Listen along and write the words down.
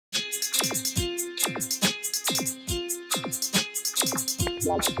So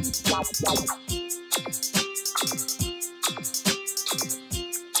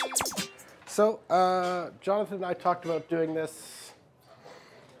Jonathan and I talked about doing this,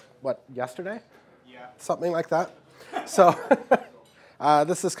 what, yesterday? Yeah. Something like that. So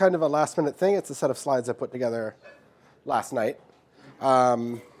this is kind of a last minute thing. It's a set of slides I put together last night.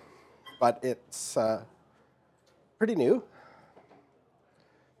 But it's pretty new.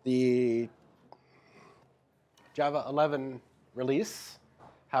 The Java 11 release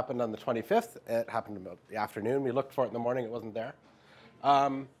happened on the 25th. It happened about the afternoon. We looked for it in the morning. It wasn't there.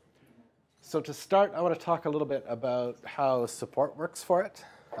 So to start, I want to talk a little bit about how support works for it,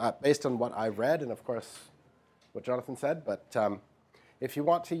 based on what I've read and, of course, what Jonathan said. But if you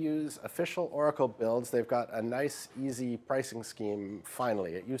want to use official Oracle builds, they've got a nice, easy pricing scheme,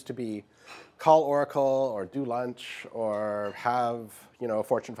 finally. It used to be call Oracle or do lunch or have a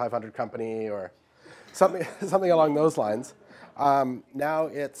Fortune 500 company or something along those lines. Now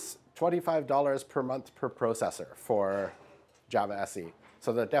it's $25 per month per processor for Java SE.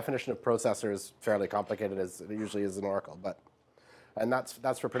 So the definition of processor is fairly complicated, as it usually is in Oracle. And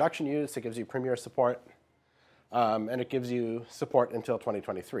that's for production use. It gives you Premier support. And it gives you support until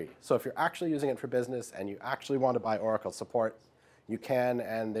 2023. So if you're actually using it for business and you actually want to buy Oracle support, you can,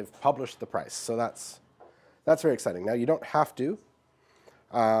 and they've published the price. So that's very exciting. Now, you don't have to.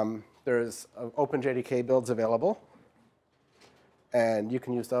 There's OpenJDK builds available. And you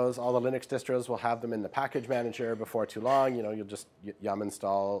can use those. All the Linux distros will have them in the package manager before too long. You'll just yum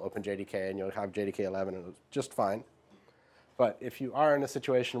install OpenJDK, and you'll have JDK 11, and it's just fine. But if you are in a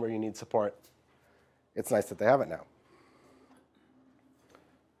situation where you need support, it's nice that they have it now.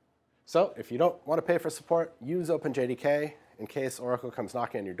 So if you don't want to pay for support, use OpenJDK in case Oracle comes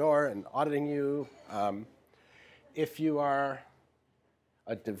knocking on your door and auditing you. If you are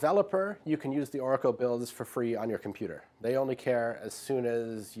a developer, you can use the Oracle builds for free on your computer. They only care as soon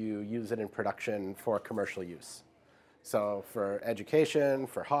as you use it in production for commercial use. So for education,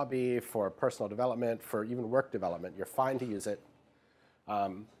 for hobby, for personal development, for even work development, you're fine to use it.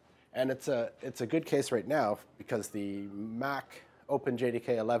 And it's a good case right now because the Mac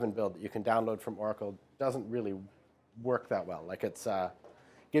OpenJDK 11 build that you can download from Oracle doesn't really work that well. Like it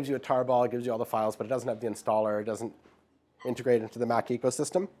gives you a tarball, it gives you all the files, but it doesn't have the installer, it doesn't integrate into the Mac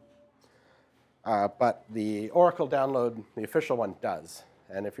ecosystem. But the Oracle download, the official one, does.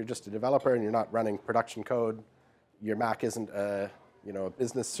 And if you're just a developer and you're not running production code, your Mac isn't a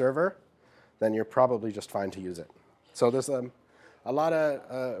business server, then you're probably just fine to use it. So there's a lot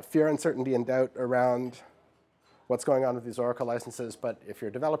of fear, uncertainty, and doubt around what's going on with these Oracle licenses. But if you're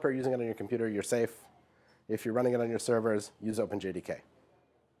a developer using it on your computer, you're safe. If you're running it on your servers, use OpenJDK.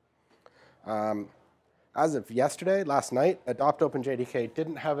 As of yesterday, last night, Adopt OpenJDK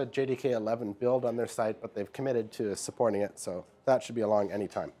didn't have a JDK 11 build on their site, but they've committed to supporting it. So that should be along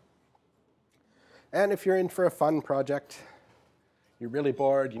anytime. And if you're in for a fun project, you're really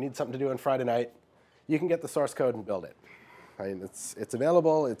bored, you need something to do on Friday night, you can get the source code and build it. I mean, it's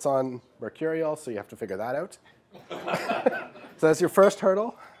available. It's on Mercurial, so you have to figure that out. So that's your first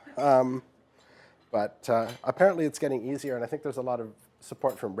hurdle. But apparently it's getting easier, and I think there's a lot of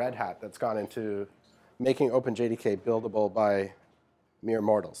support from Red Hat that's gone into making OpenJDK buildable by mere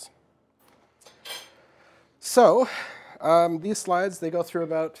mortals. So these slides, they go through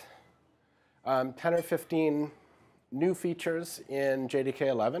about 10 or 15 new features in JDK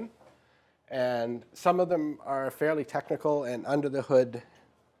 11. And some of them are fairly technical and under-the-hood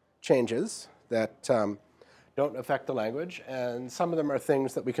changes that don't affect the language. And some of them are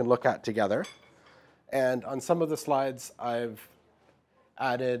things that we can look at together. And on some of the slides, I've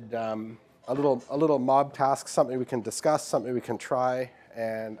added a little mob task, something we can discuss, something we can try.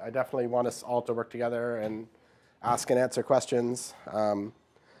 And I definitely want us all to work together and ask and answer questions. I'm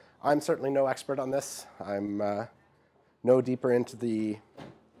certainly no expert on this. I'm no deeper into the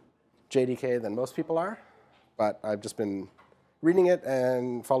JDK than most people are, but I've just been reading it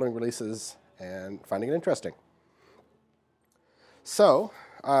and following releases and finding it interesting. So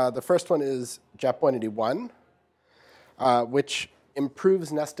the first one is JAP181, which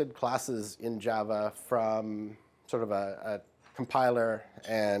improves nested classes in Java from sort of a compiler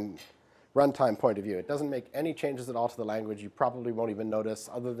and runtime point of view. It doesn't make any changes at all to the language. You probably won't even notice,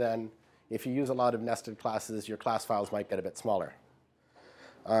 other than if you use a lot of nested classes, your class files might get a bit smaller.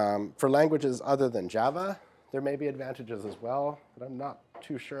 For languages other than Java, there may be advantages as well that I'm not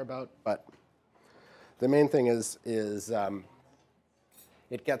too sure about. But the main thing is it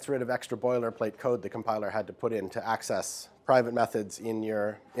gets rid of extra boilerplate code the compiler had to put in to access private methods in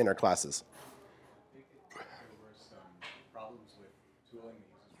your inner classes. There were some problems with tooling that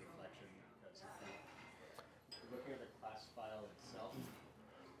uses reflection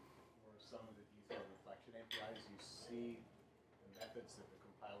APIs, you see the methods that the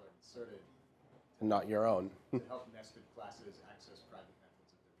compiler inserted And not your own. to help nested classes access private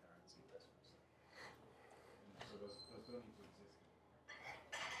methods of their parents and vice versa. And so those don't need to exist.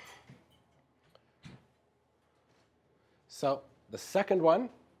 So the second one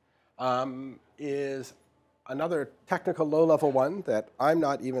is another technical low-level one that I'm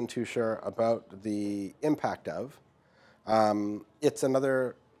not even too sure about the impact of. It's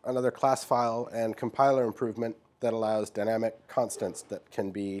another class file and compiler improvement that allows dynamic constants that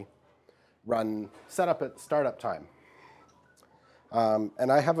can be set up at startup time.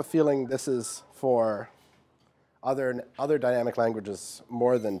 And I have a feeling this is for other dynamic languages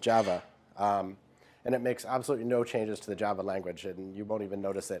more than Java. And it makes absolutely no changes to the Java language, and you won't even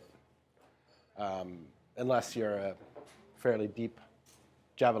notice it unless you're a fairly deep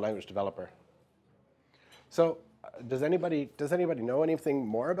Java language developer. So does anybody know anything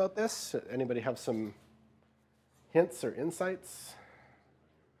more about this? Anybody have some hints or insights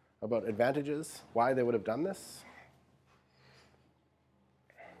about advantages, why they would have done this?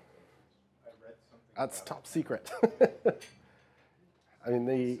 I read something. That's top secret. I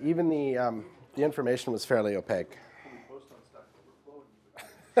mean, even the information was fairly opaque. We post on Stack Overflow.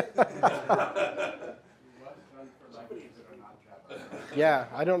 Yeah,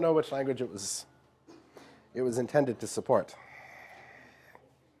 I don't know which language it was intended to support.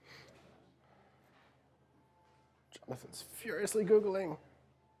 Jonathan's furiously Googling.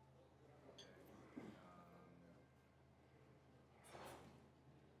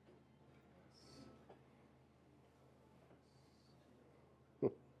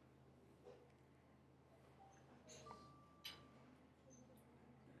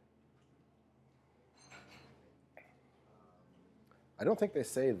 I don't think they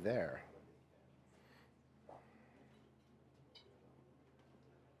say there.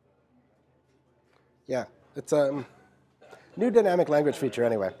 Yeah, it's a new dynamic language feature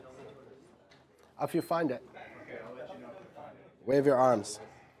anyway. If you find it. Okay, I'll let you know if I find it. Wave your arms.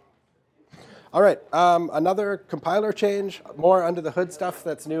 All right, another compiler change, more under the hood stuff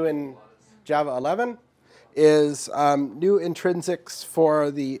that's new in Java 11, is new intrinsics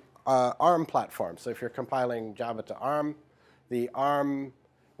for the ARM platform. So if you're compiling Java to ARM, the ARM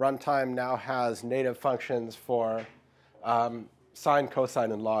runtime now has native functions for sine,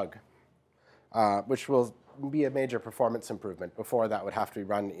 cosine, and log, which will be a major performance improvement. Before, that would have to be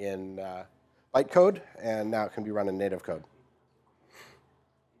run in bytecode, and now it can be run in native code.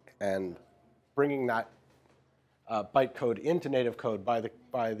 And bringing that bytecode into native code by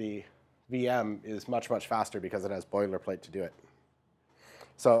the VM is much, much faster because it has boilerplate to do it.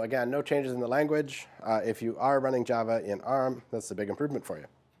 So again, no changes in the language. If you are running Java in ARM, that's a big improvement for you.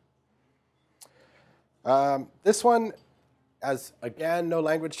 This one, again, no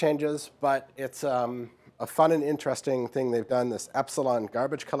language changes, but it's a fun and interesting thing they've done, this epsilon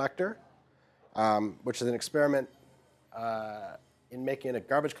garbage collector, which is an experiment in making a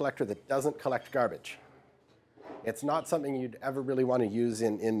garbage collector that doesn't collect garbage. It's not something you'd ever really want to use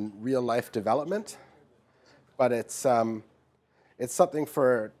in real-life development, but it's something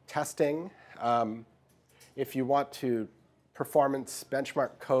for testing. If you want to performance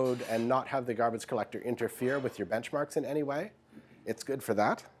benchmark code and not have the garbage collector interfere with your benchmarks in any way, it's good for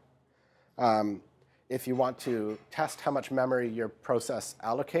that. If you want to test how much memory your process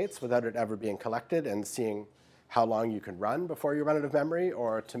allocates without it ever being collected and seeing how long you can run before you run out of memory,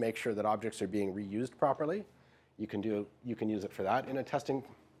 or to make sure that objects are being reused properly, you can use it for that in a testing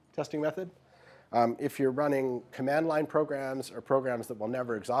method. If you're running command line programs or programs that will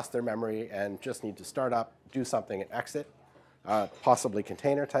never exhaust their memory and just need to start up, do something, and exit, possibly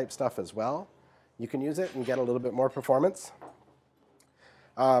container type stuff as well, you can use it and get a little bit more performance.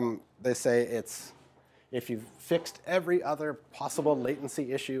 They say if you've fixed every other possible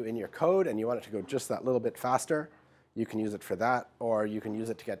latency issue in your code and you want it to go just that little bit faster, you can use it for that, or you can use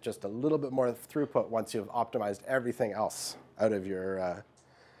it to get just a little bit more throughput once you've optimized everything else out of your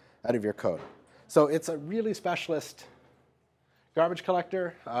code. So it's a really specialist garbage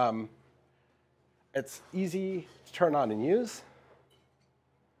collector. It's easy to turn on and use,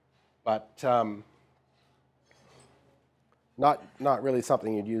 but not really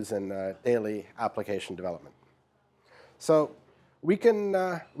something you'd use in daily application development. So we can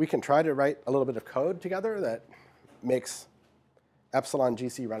try to write a little bit of code together that makes epsilon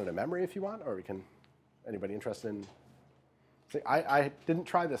GC run out of memory if you want, or anybody interested in? See, I didn't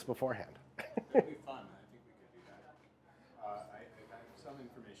try this beforehand. It'd be fun. I think we could do that. I have some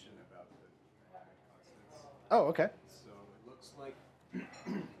information about the dynamic constants. Oh, OK. So it looks like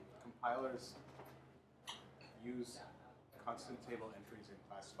compilers use constant table entries in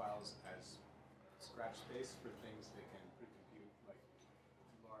class files as scratch space for things that can pre-compute, like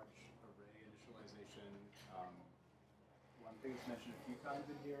large array initialization. One thing that's mentioned a few times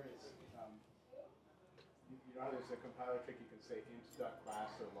in here is, you know how there's a compiler trick, you can say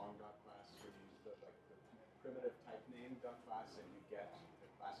int.class or long.class, where you use the primitive type name .class and you get the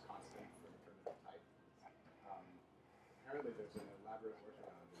class constant for the primitive type. Apparently there's an elaborate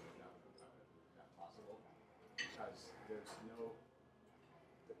workaround in the Java compiler to make that possible, because there's no,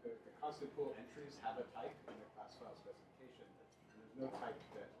 the constant pool entries have a type in the class file specification, and there's no type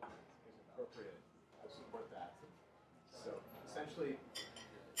that is appropriate to support that. So essentially,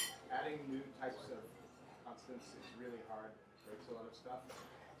 adding new types of constants is really hard and it breaks a lot of stuff.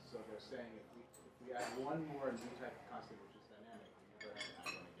 So they're saying if we add one more new type of constant, which is dynamic, we never have to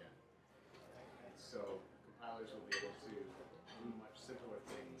add one again. And so compilers will be able to do much simpler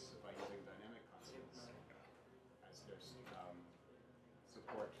things by using dynamic constants, as there's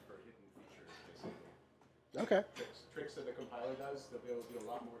support for hidden features, basically. Okay. Tricks that the compiler does, they'll be able to do a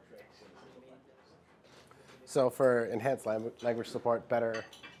lot more tricks in simplified things. So for enhanced language support, better,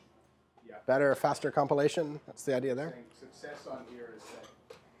 faster compilation. That's the idea there. Success on here is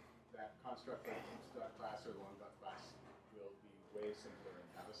that construct like int.class or long.class will be way simpler in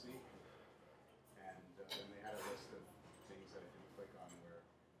Java-C. And then they had a list of things that I didn't click on where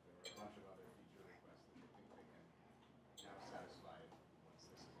there were a bunch of other feature requests that they think they can now satisfy once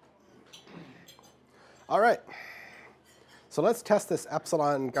this is in. All right. So let's test this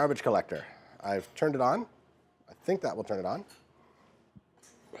epsilon garbage collector. I've turned it on. I think that will turn it on.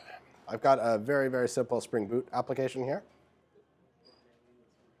 I've got a very, very simple Spring Boot application here.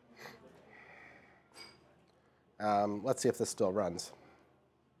 Let's see if this still runs.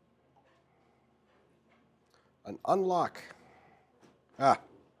 An unlock.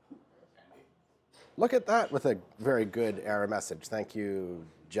 Look at that with a very good error message. Thank you,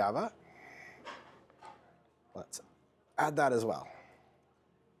 Java. Let's add that as well.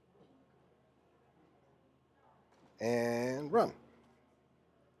 And run.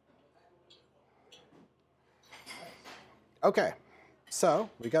 OK, so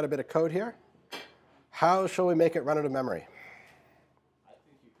we got a bit of code here. How shall we make it run out of memory? I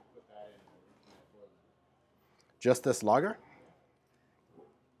think you could put that in for them. Just this logger?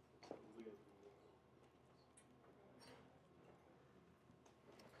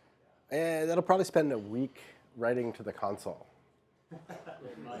 And that'll probably spend a week writing to the console.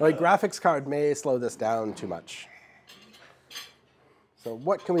 My graphics card may slow this down too much. So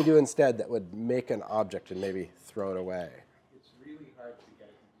what can we do instead that would make an object and maybe throw it away? It's really hard to get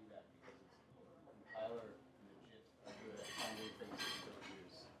it to do that because the compiler and the JIT are good at finding things that you don't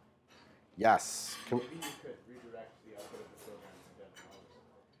use. Yes. Maybe you could redirect the output of the program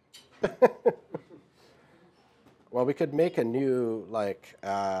to dev knowledge. Well, we could make a new, like,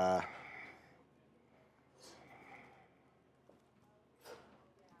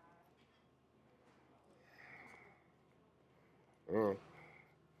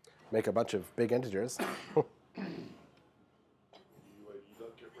 make a bunch of big integers. We're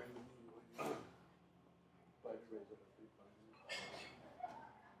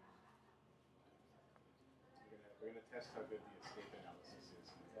going to test how good the escape analysis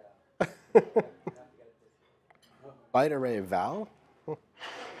is. Byte array val.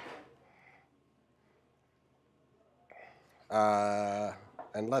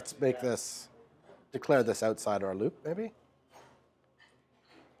 And let's make this, declare this outside our loop, maybe? It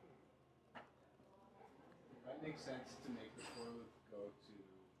might make sense to make the for loop go to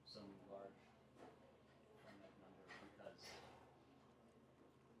some large finite number because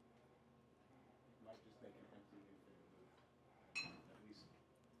it might just make an empty infinite loop and at least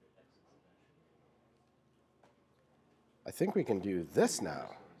it exits eventually. I think we can do this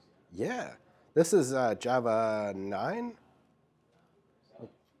now. Yeah. This is Java 9?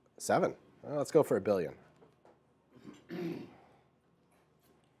 7. Well, let's go for 1 billion.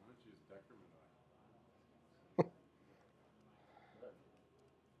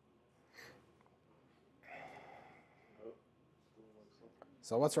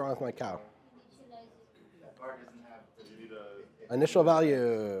 So what's wrong with my cow? Initial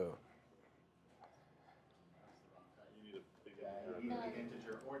value.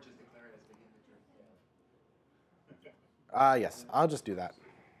 Yes, I'll just do that.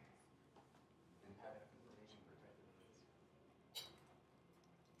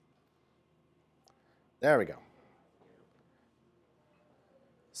 There we go.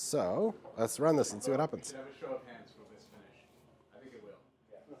 So let's run this and see what happens. We should have a show of hands. Will this finish? I think it will.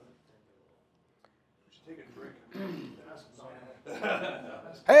 We should take a drink.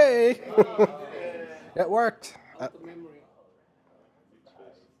 Hey! It worked.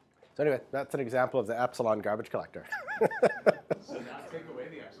 So anyway, that's an example of the epsilon garbage collector. So now take away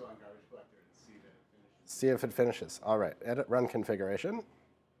the epsilon garbage collector and see that it finishes. See if it finishes. All right, edit run configuration.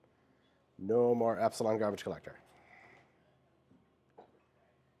 No more epsilon garbage collector.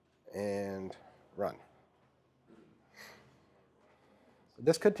 And run.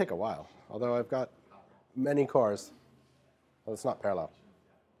 This could take a while, although I've got many cores. Well, it's not parallel.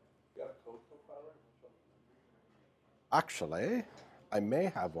 You got a code compiler? Actually, I may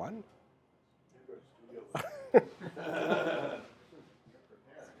have one.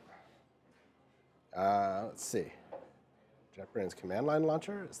 Let's see. JetBrains command line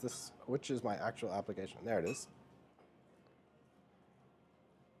launcher. Is this, which is my actual application? There it is.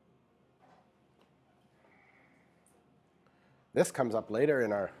 This comes up later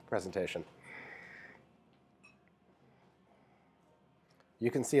in our presentation.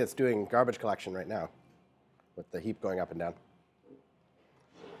 You can see it's doing garbage collection right now with the heap going up and down.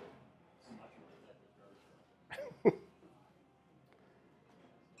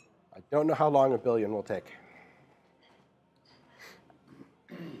 I don't know how long a billion will take.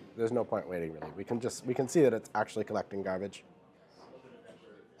 There's no point waiting, really. We can see that it's actually collecting garbage.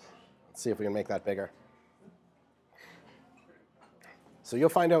 Let's see if we can make that bigger. So you'll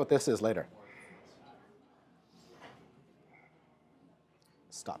find out what this is later.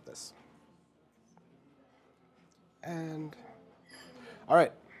 Stop this. And all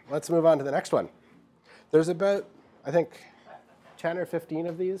right, let's move on to the next one. There's about, I think, 10 or 15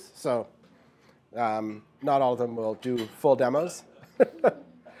 of these, so not all of them will do full demos.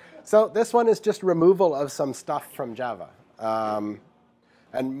 So this one is just removal of some stuff from Java.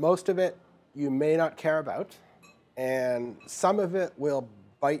 And most of it you may not care about, and some of it will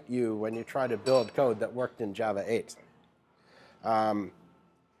bite you when you try to build code that worked in Java 8.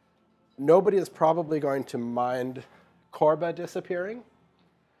 Nobody is probably going to mind Corba disappearing.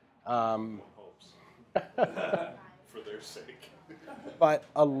 Hopes. For their sake. But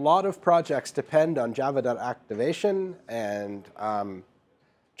a lot of projects depend on java.activation and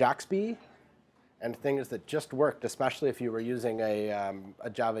JAXB and things that just worked, especially if you were using a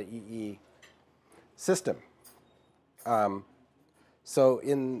Java EE system. So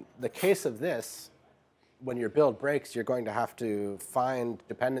in the case of this, when your build breaks, you're going to have to find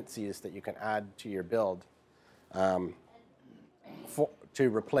dependencies that you can add to your build to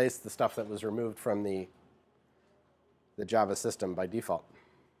replace the stuff that was removed from the Java system by default.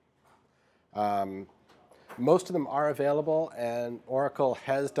 Most of them are available, and Oracle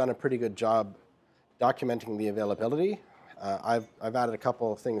has done a pretty good job documenting the availability. I've added a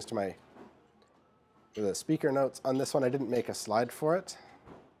couple of things to the speaker notes. On this one, I didn't make a slide for it.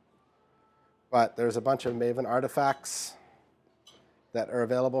 But there's a bunch of Maven artifacts that are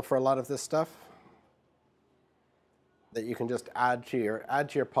available for a lot of this stuff that you can just add to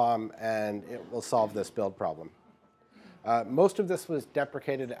your POM, and it will solve this build problem. Most of this was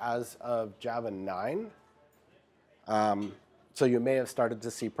deprecated as of Java 9. So you may have started to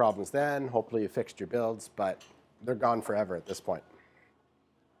see problems then. Hopefully you fixed your builds, but they're gone forever at this point.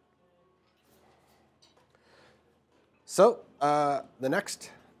 So the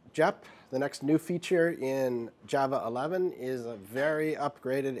next JEP, the next new feature in Java 11 is a very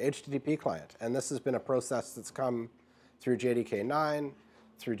upgraded HTTP client. And this has been a process that's come through JDK 9,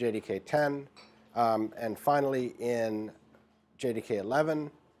 through JDK 10, and finally in JDK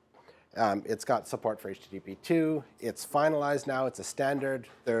 11. It's got support for HTTP 2. It's finalized now. It's a standard.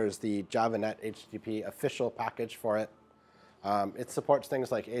 There's the JavaNet HTTP official package for it. It supports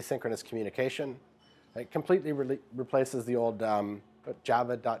things like asynchronous communication. It completely replaces the old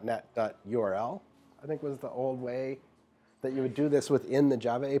java.net.url, I think was the old way that you would do this within the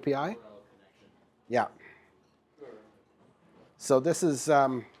Java API. Yeah. So this is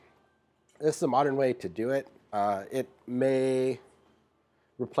a modern way to do it. It may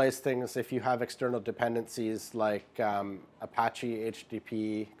replace things if you have external dependencies like Apache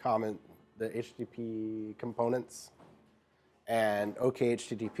HTTP the HTTP components and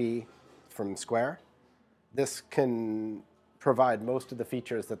OKHTTP from Square. This can provide most of the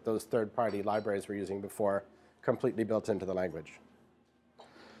features that those third-party libraries were using before completely built into the language.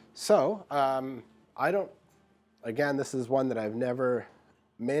 So again, this is one that I've never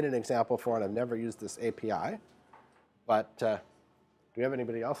made an example for, and I've never used this API. But do we have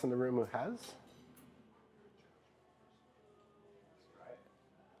anybody else in the room who has?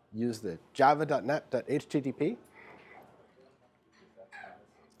 Use the java.net.http.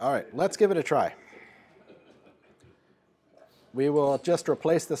 All right, let's give it a try. We will just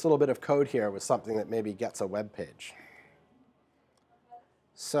replace this little bit of code here with something that maybe gets a web page.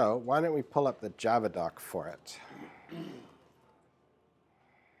 So why don't we pull up the Java doc for it?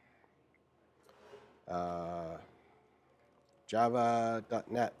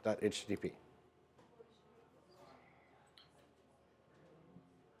 java.net.http.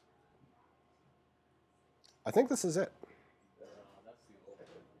 I think this is it.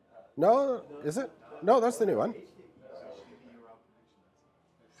 No, is it? No, that's the new one.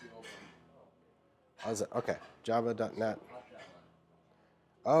 Oh, is it? Okay, java.net.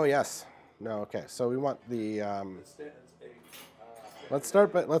 Oh, yes. No, okay. So we want the, let's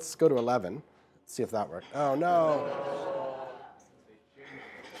start, but let's go to 11. See if that worked. Oh, no.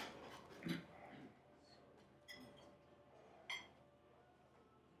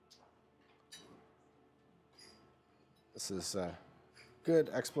 This is good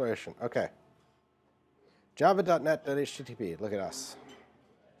exploration. Okay. Java.net.http. Look at us.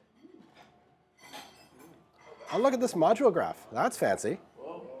 Oh, look at this module graph. That's fancy.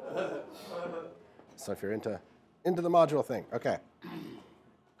 So if you're into the module thing. Okay.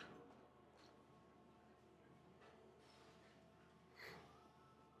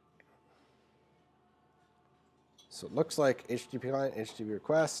 So it looks like HTTP client, HTTP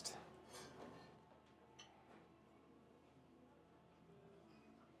request.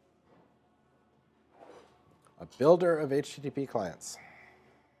 A builder of HTTP clients.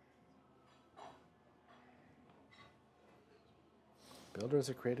 Builders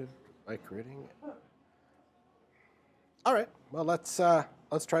are created by creating. All right. Well, let's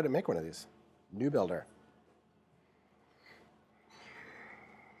try to make one of these. New builder.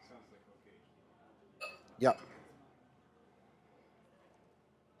 Yep.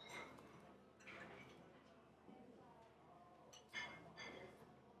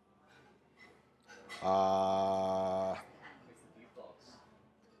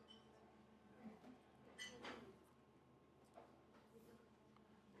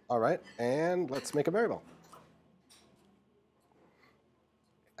 All right, and let's make a variable.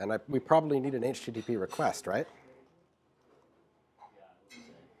 And we probably need an HTTP request, right?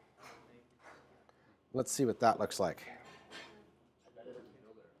 Let's see what that looks like.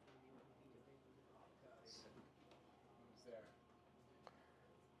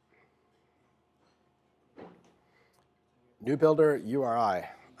 New builder URI.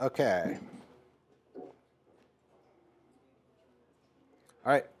 Okay.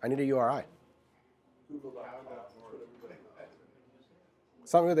 All right, I need a URI.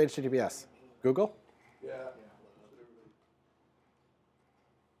 Something with HTTPS. Google? Yeah.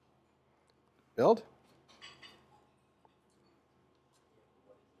 Build?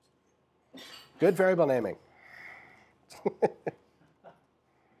 Good variable naming.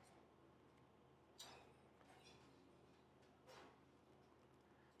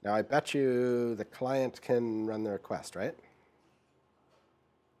 Now, I bet you the client can run the request, right?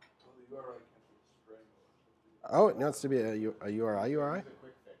 Oh, it wants to be a URI URI?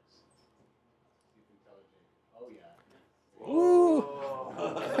 Ooh.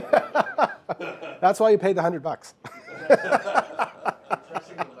 That's why you paid the $100. Pressing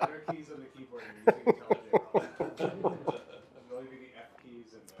the letter keys on the keyboard and using IntelliJ. Only the F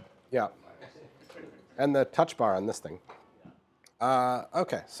keys and the. Yeah. And the touch bar on this thing.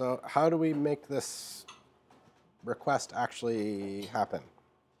 Okay, so how do we make this request actually happen?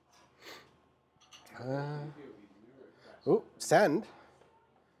 Send.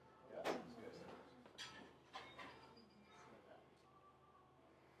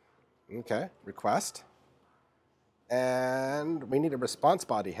 Okay, request. And we need a response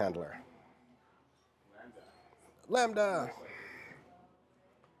body handler. Lambda.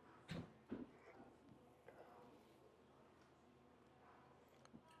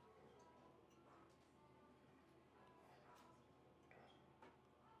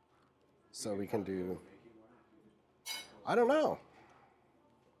 So we can do, I don't know.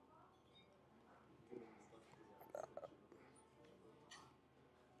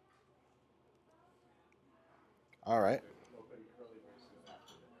 All right.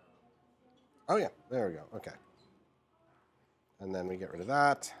 Oh, yeah, there we go. Okay. And then we get rid of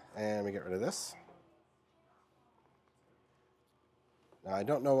that, and we get rid of this. Now, I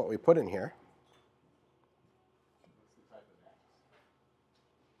don't know what we put in here.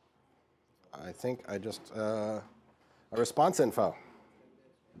 I think I just, a response info.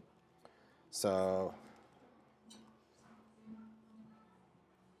 So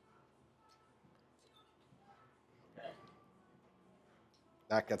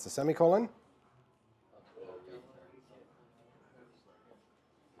that gets a semicolon.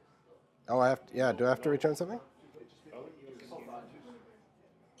 Oh, I have to, yeah, do I have to return something?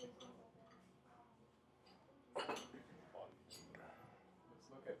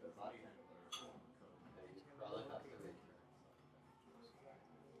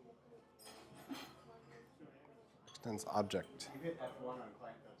 Extends object. You hit F1 on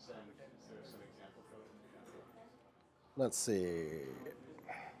client.send. Is there some example code in the Let's see.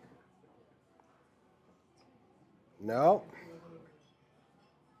 No.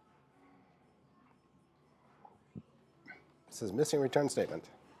 It says missing return statement.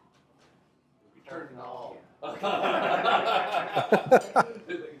 Return null.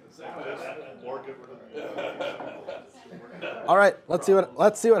 All right, let's see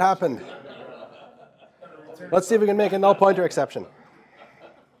what happened. Let's see if we can make a null pointer exception.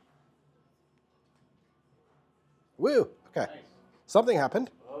 Woo. Okay. Something happened.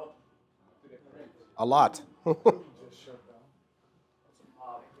 A lot.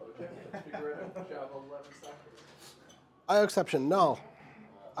 IO exception null.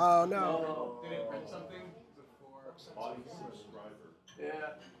 Oh no. Did it print something before? Body subscriber.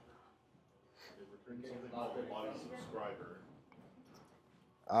 Yeah. It returns something called body subscriber.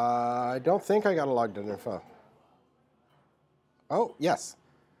 I don't think I got a logged in info. Oh yes,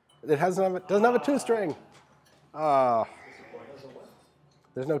 it doesn't have a toString.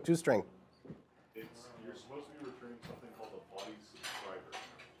 There's no toString. You're supposed to be returning something called a body subscriber.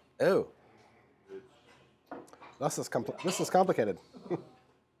 Oh. This is complicated.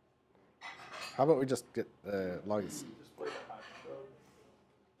 How about we just get logs?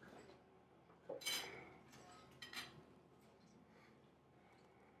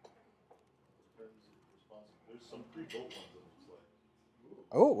 There's some pre-built ones that looks like.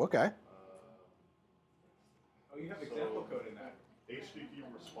 Oh, okay. Oh, you have example code in that. HTTP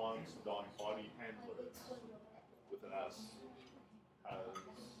response dot body handlers with an S has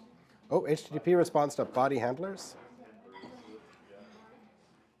Oh, HTTP response to body handlers.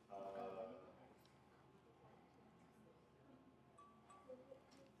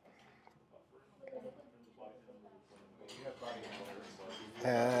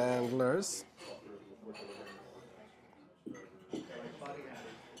 Handlers.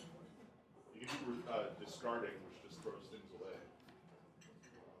 You can do discarding, which just throws things away.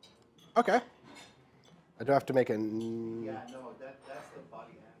 Okay. I do have to make a. Yeah, no, that's the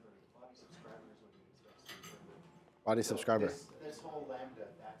body handler. Body subscriber is what you expect. Body subscriber. This whole lambda,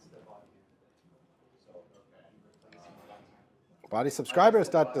 that's the body handler. So, okay, replacing the body handler. Body subscribers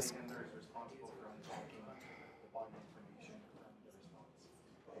dot Body dis. handler is responsible for unlocking the body information from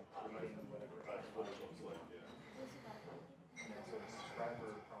the response. That's what it looks like, yeah. And then so the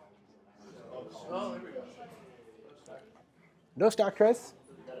subscriber probably is a Oh, there we go. No stock trace.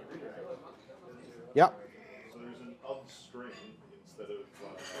 Yep. So there's an of string instead of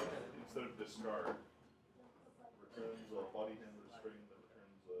discard. Returns a body handler string that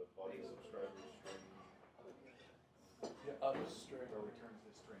returns a body subscriber string. Yeah, of string. Or returns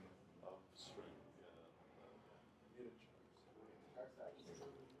the string. Of string,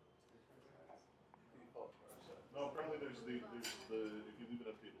 No, apparently there's the if you leave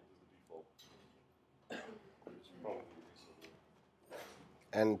it up table, there's the default. There's probably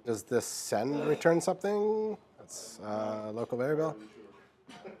And does this send return something? That's local variable.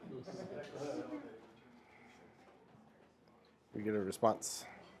 We get a response.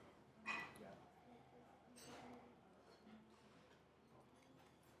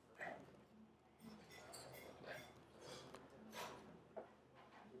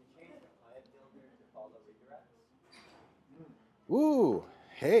 Ooh,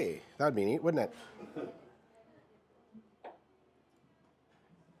 hey, that'd be neat, wouldn't it?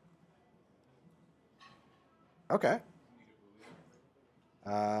 Okay.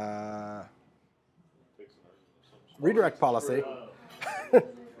 Redirect policy.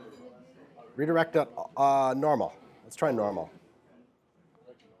 Redirect at normal. Let's try normal.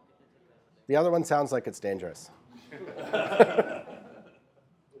 The other one sounds like it's dangerous.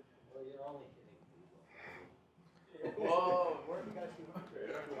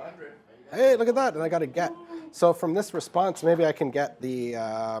 Hey, look at that, and I got a get. So from this response, maybe I can get the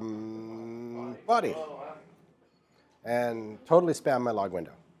body and totally spam my log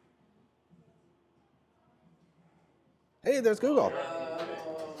window. Hey, there's Google.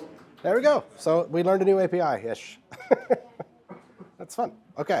 There we go. So we learned a new API-ish. That's fun.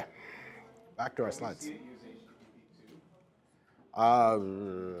 Okay, back to our slides.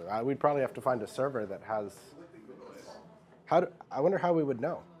 We'd probably have to find a server that has. I wonder how we would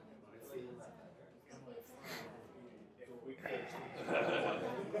know.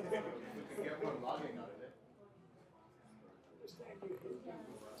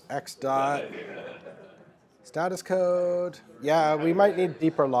 X dot status code. Yeah, we might need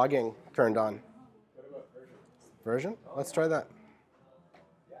deeper logging turned on. Version? Let's try that.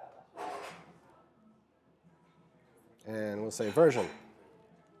 And we'll say version.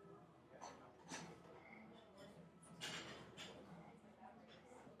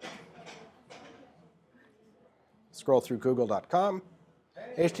 scroll through google.com.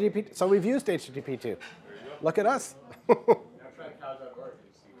 HTTP. So we've used HTTP2. Look at us. Now try cow.org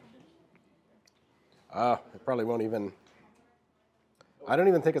and see what It probably won't even. I don't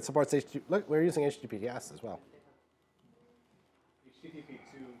even think it supports HTTP. Look, we're using HTTPS as well. HTTP2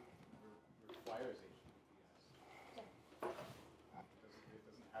 requires HTTPS. It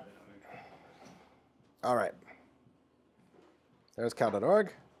doesn't have an unencrypted version. All right. There's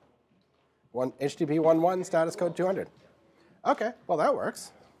cow.org. HTTP 1.1 status code 200. Okay, well that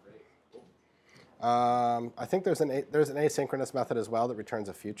works. I think there's an asynchronous method as well that returns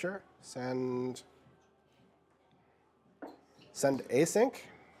a future. Send async,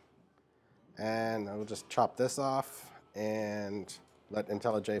 and we'll just chop this off and let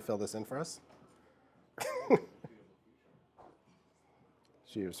IntelliJ fill this in for us.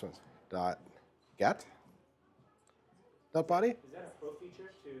 Dot get dot body. Is that a pro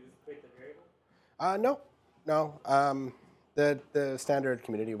feature to create the variable? No. The standard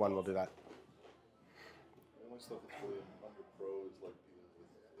community one will do that. The only stuff that's really under pro is like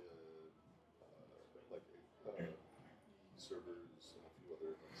servers and a few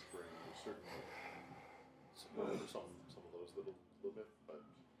other like Spring. There's certainly some of those little bit, but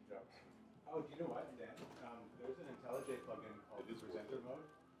Oh, do you know what, Dan? There's an IntelliJ plugin called Presenter Mode.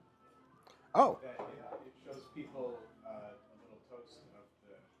 Oh, That it shows people a little toast of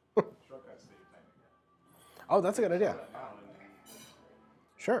the shortcuts that you're typing. oh, that's a good idea. Now and then.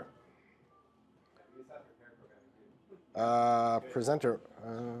 Sure. Use that for pair programming too. Presenter.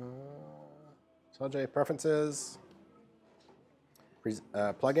 IntelliJ preferences.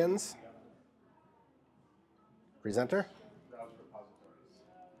 Plugins. Presenter. Browse repositories.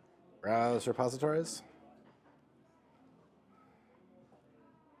 Browse repositories.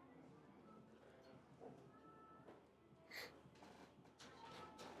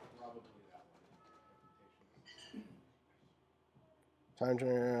 Probably that one.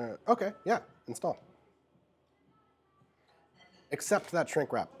 Time. Okay, yeah, install. Except that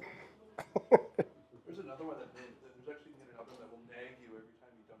shrink wrap. There's another one there's actually another one that will nag you every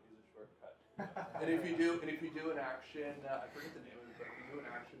time you don't use a shortcut. And if you do an action, I forget the name of it, but if you do an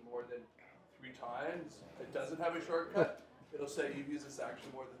action more than 3 times, it doesn't have a shortcut. It'll say you've used this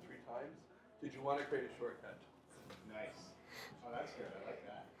action more than 3 times. Did you want to create a shortcut? Nice. Oh, that's good. I like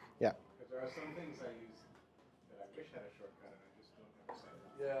that. Yeah. Because there are some things I use that I wish had a shortcut and I just don't ever say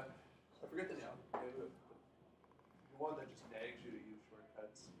that. Yeah. I forget the name. The one that just nags you to use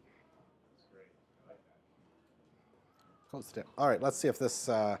shortcuts. That's great. I like that. Close the tip. All right, let's see if this.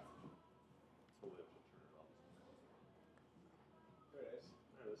 There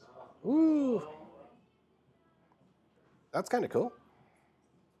it is. Ooh. That's kind of cool.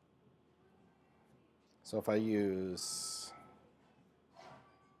 So if I use.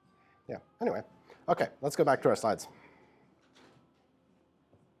 Yeah, anyway. Okay, let's go back to our slides.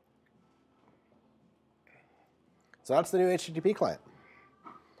 So that's the new HTTP client,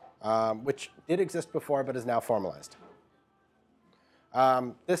 which did exist before but is now formalized.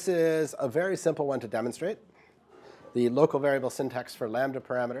 This is a very simple one to demonstrate. The local variable syntax for Lambda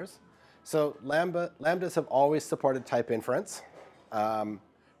parameters. So Lambdas have always supported type inference,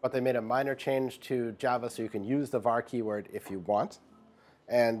 but they made a minor change to Java so you can use the var keyword if you want.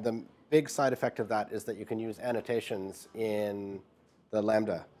 And the big side effect of that is that you can use annotations in the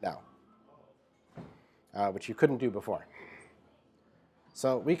Lambda now, which you couldn't do before.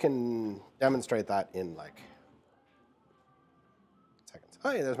 So we can demonstrate that in like seconds.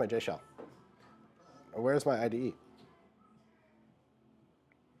 Oh, yeah, there's my JShell. Where's my IDE?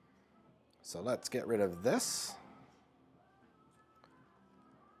 So let's get rid of this.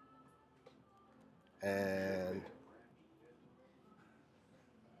 And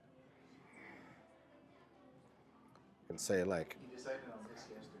you can say like, He decided on this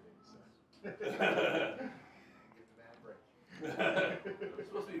yesterday, so. Give the man a break. It's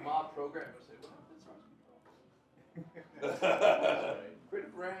supposed to be mob program. It'll say, well, this one's create a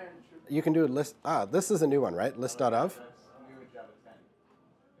branch. you can do a list. This is a new one, right? List.of. That's new in Java 10.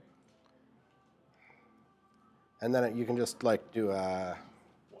 And then you can just like do a,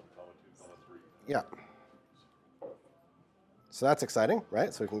 1, 2, 3. yeah. So that's exciting,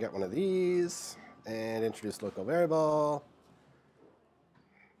 right? So we can get one of these and introduce local variable.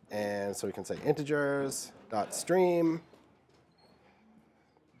 And so we can say integers dot stream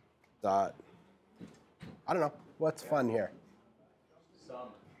dot, I don't know, what's fun here?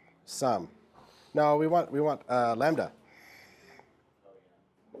 Sum. No, we want lambda.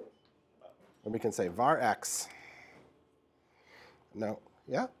 And we can say var x. No,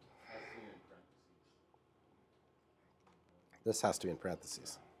 yeah? This has to be in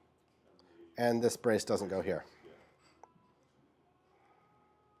parentheses. And this brace doesn't go here.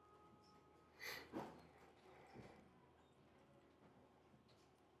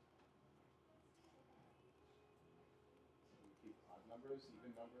 numbers,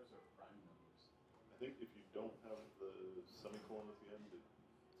 even numbers, or prime numbers? I think if you don't have the semicolon at the end, it's an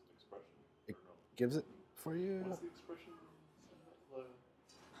expression. It Or no. gives it for you. What's the expression?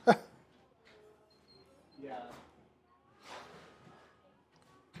 Yeah.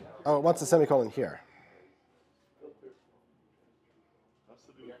 Oh, it wants a semicolon here. Has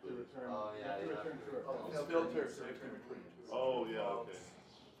to do You have to with return. Oh, you yeah, have to you return have true or false. It's filter, so you have to return true. Oh, yeah, okay.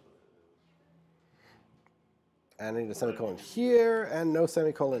 And I need a semicolon here and no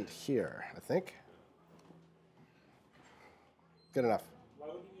semicolon here, I think. Good enough. Why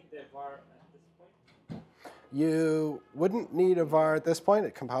would you need the var at this point? You wouldn't need a var at this point.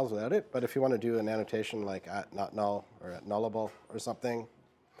 It compiles without it. But if you want to do an annotation like at not null or at nullable or something,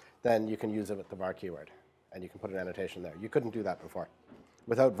 then you can use it with the var keyword. And you can put an annotation there. You couldn't do that before.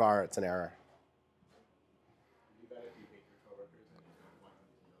 Without var, it's an error. Do that if you hate your coworkers and you don't want them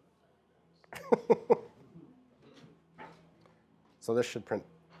to know the type of So this should print.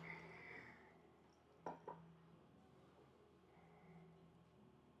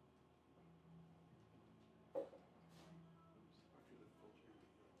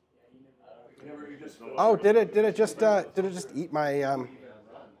 Whenever you just Oh, did it just eat my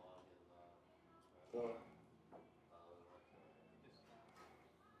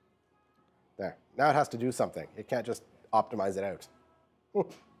There. Now it has to do something. It can't just optimize it out.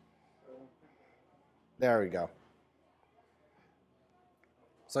 There we go.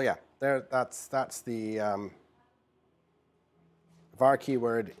 So yeah, that's the var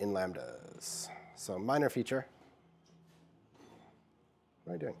keyword in lambdas. So minor feature.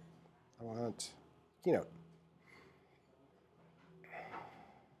 What am I doing? I want keynote.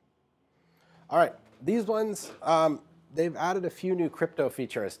 All right, these ones, they've added a few new crypto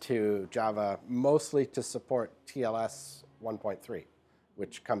features to Java, mostly to support TLS 1.3,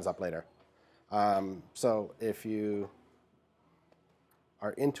 which comes up later. So if you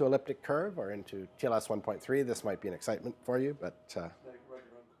are into elliptic curve or into TLS 1.3, this might be an excitement for you, but Now you can write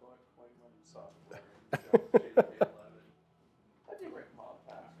your own coin running software. I think write mob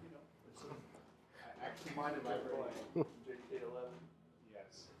pass, you know. Actually, Mine the is library. JK11.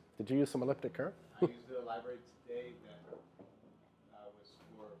 Yes. did you use some elliptic curve? I used a library today that was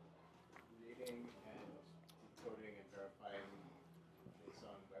for creating and decoding and verifying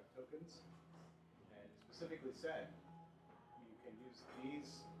JSON web tokens. And it specifically said you can use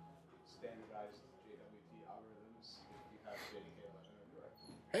these standardized JWT algorithms if you have JDK11 or newer.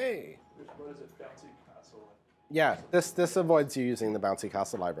 Hey. What is it? Bouncy Castle. Yeah, this avoids you using the Bouncy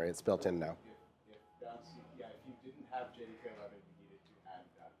Castle library. It's built in now. If you didn't have JDK11, you needed to add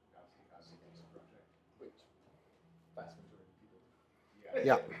that Bouncy Castle to the project. Which vast majority of people do.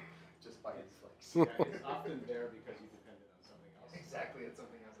 Yeah. Just by reflex. Yeah, it's often there because you depended on something else. Exactly, it's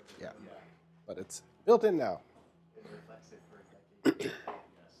something else. Yeah. Yeah. But it's built in now. It reflects it for a decade.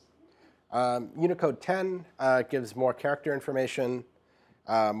 Yes. Unicode 10 gives more character information,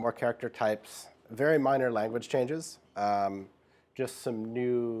 more character types, very minor language changes, just some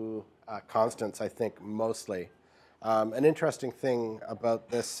new constants, I think, mostly. An interesting thing about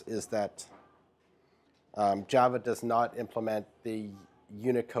this is that Java does not implement the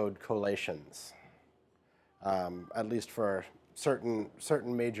Unicode collations, at least for certain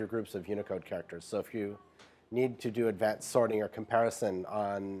major groups of Unicode characters. So if you need to do advanced sorting or comparison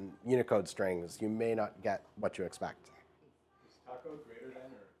on Unicode strings, you may not get what you expect. Is taco greater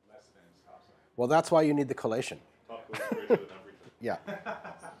than or less than Scasa? Well, that's why you need the collation. Taco is greater than everything. Yeah.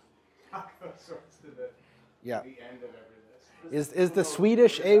 Taco sorts to the Yeah. end of every list. Is the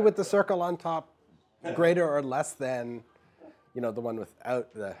Swedish A with the circle on top greater or less than, the one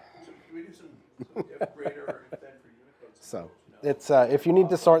without the? So can we do some if greater or if then for Unicode? So it's if you need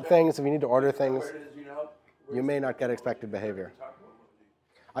to sort things, if you need to order things, Where it is, you know, you may not get expected behavior. talk about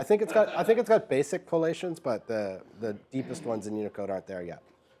what I think it's got basic collations, but the deepest ones in Unicode aren't there yet.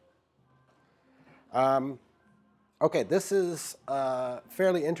 Okay, this is a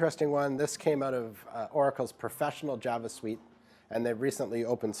fairly interesting one. This came out of Oracle's professional Java suite, and they've recently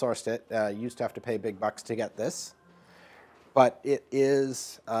open sourced it. You used to have to pay big bucks to get this. But it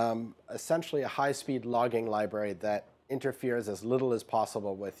is essentially a high-speed logging library that interferes as little as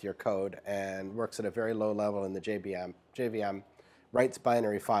possible with your code and works at a very low level in the JVM, writes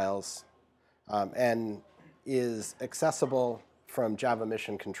binary files, and is accessible from Java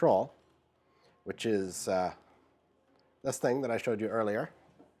Mission Control, which is this thing that I showed you earlier.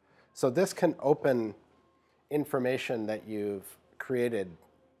 So this can open information that you've created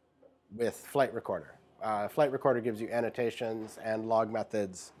with Flight Recorder. Flight Recorder gives you annotations and log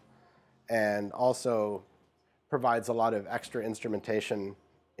methods, and also provides a lot of extra instrumentation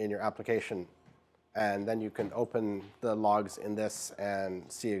in your application And then you can open the logs in this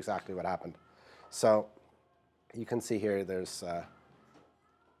and see exactly what happened. So you can see here there's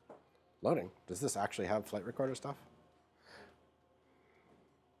loading. Does this actually have flight recorder stuff?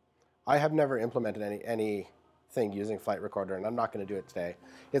 I have never implemented anything using flight recorder, and I'm not going to do it today.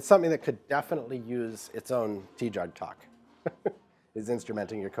 It's something that could definitely use its own TJUG talk, is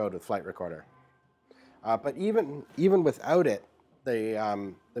instrumenting your code with flight recorder. But even without it,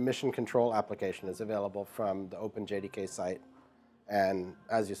 the mission control application is available from the OpenJDK site. And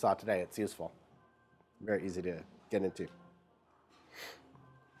as you saw today, it's useful. Very easy to get into.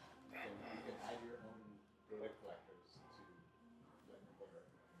 And you can add your own data collectors to flight recorder.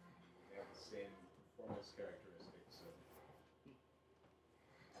 They have the same performance characteristics of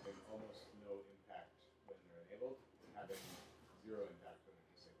having almost no impact when they're enabled and having zero impact when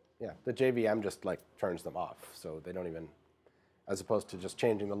they're disabled. Yeah, the JVM just like turns them off, so they don't even, as opposed to just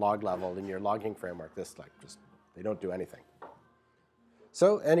changing the log level in your logging framework, this like just, they don't do anything.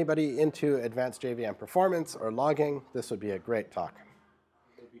 So anybody into advanced JVM performance or logging, this would be a great talk.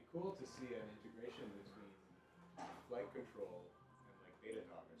 It would be cool to see an integration between flight control and like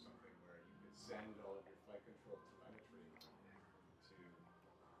Datadog or something where you could send all of your flight control telemetry to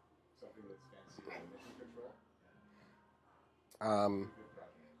something that's fancy like mission control. Good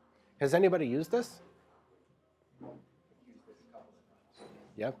project. Has anybody used this?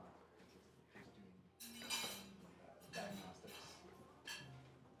 Yeah.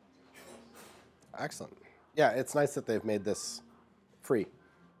 Excellent. Yeah, it's nice that they've made this free.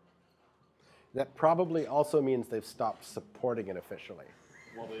 That probably also means they've stopped supporting it officially.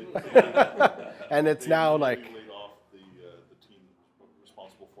 Well, And it's now like, laid off the team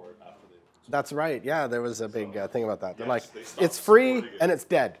responsible for it after they. that's right. Yeah, there was a big thing about that. They're Yes, like, they stopped it's free supporting it. and it's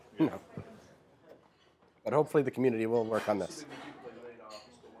dead. You know. But hopefully the community will work on this.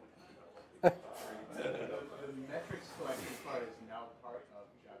 The metrics collection part is now part of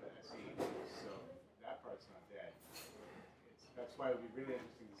Java SE, so that part's not dead. That's why it would be really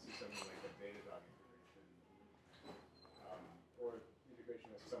interesting to see something like a Datadog integration, or integration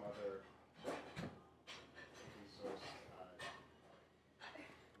with some other resource runtime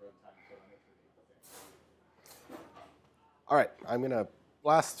telemetry thing. All right, I'm going to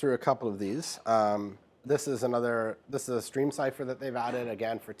blast through a couple of these. This is a stream cipher that they've added,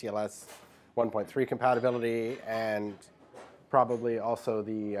 again, for TLS 1.3 compatibility, and probably also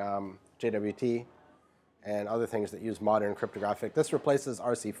the JWT and other things that use modern cryptographic. This replaces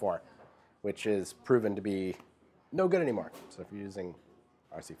RC4, which is proven to be no good anymore. So if you're using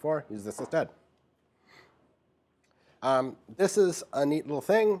RC4, use this instead. This is a neat little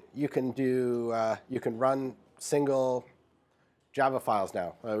thing. You can do, you can run single Java files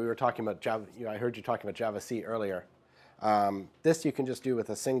now. We were talking about Java. I heard you talking about Java C earlier. This you can just do with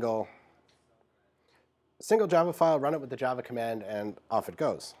a single Java file, run it with the Java command, and off it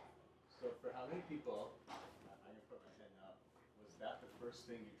goes. So for how many people, I'm going to put my hand up, was that the first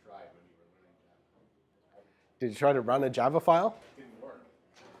thing you tried when you were learning Java? Did you try to run a Java file? It didn't work.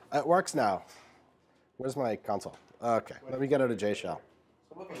 It works now. Where's my console? OK, let me get out of JShell.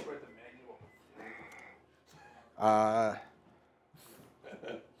 Some of us write the manual.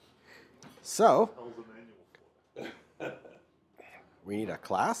 So Hell's the manual. we need a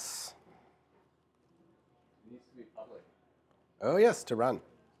class. It needs to be public. Oh, yes, to run.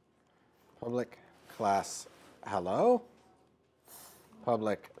 Public class hello.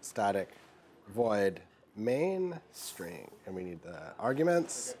 Public static void main string. And we need the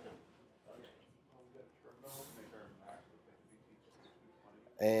arguments.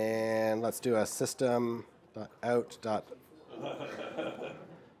 And let's do a system.out.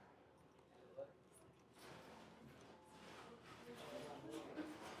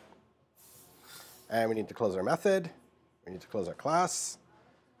 And we need to close our method. We need to close our class.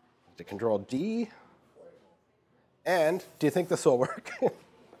 We need to control D. And do you think this will work?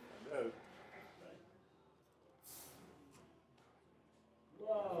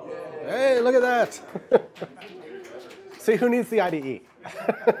 Hey, look at that. See, who needs the IDE?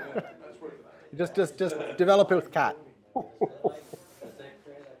 just develop it with cat.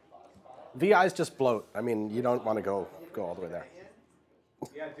 VIs just bloat. I mean, you don't want to go all the way there.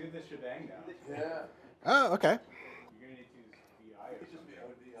 Yeah, do the shebang now. Yeah. Oh, OK. You're going to need to use VI or something.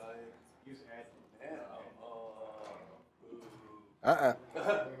 Use add.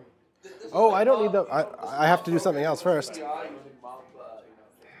 Oh, I don't need the. I have to do something else first.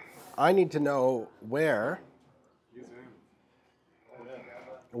 I need to know where.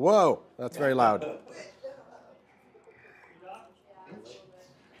 Whoa, that's very loud.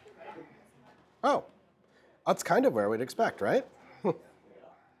 Oh, that's kind of where we'd expect, right?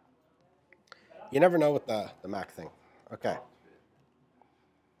 You never know with the Mac thing. Okay.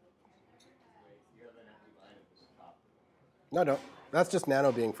 You have an empty line at the top. No. That's just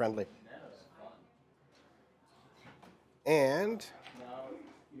Nano being friendly. Nano's fun. And Now,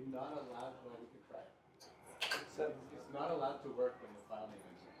 you're not allowed, well, we could try it. It's not allowed to work when the file name is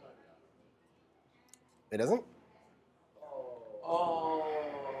inside the it isn't? Oh.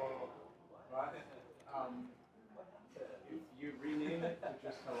 But, if you rename it to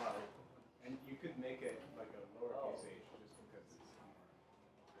just hello, and you could make it like a lowercase h just because it's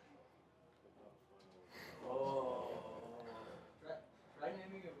more. Oh. Try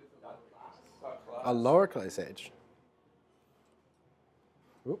naming it with the lowercase. A lowercase h.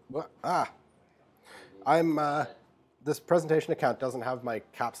 Oop, what? I'm. This presentation account doesn't have my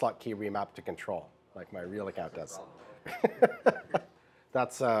caps lock key remapped to control like my real account does.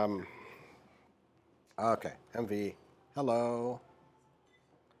 That's okay. MV hello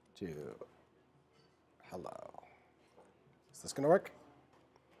to hello. Is this gonna work?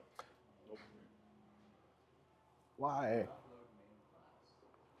 Why?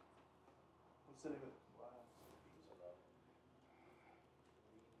 What's the name of the class?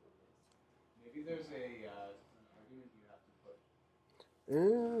 Maybe there's a argument you have to put Uh,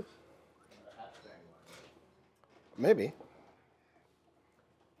 in the hashtag line. maybe.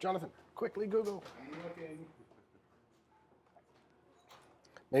 Jonathan, quickly Google. I'm looking.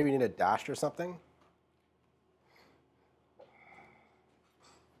 Maybe you need a dash or something.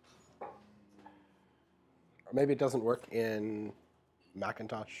 Or maybe it doesn't work in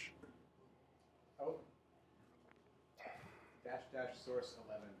Macintosh. Oh. Dash source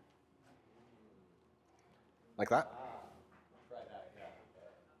 11. Like that? Try that, yeah.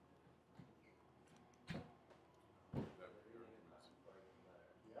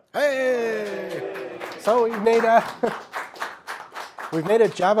 Hey! So we've made a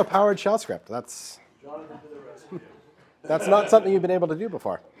Java-powered shell script. That's not something you've been able to do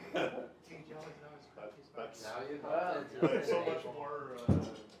before. That's so much more. So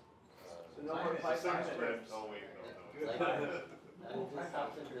no more It's a Python. script. Oh wait, no.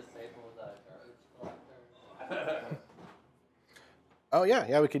 Oh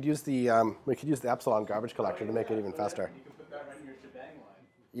yeah. We could use the epsilon garbage collector to make it even faster. You can put that right in your shebang line.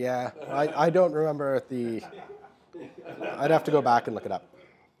 Yeah, I don't remember the. I'd have to go back and look it up.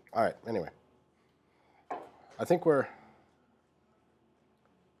 All right. Anyway, I think we're.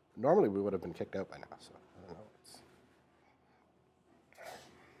 Normally we would have been kicked out by now, so I don't know.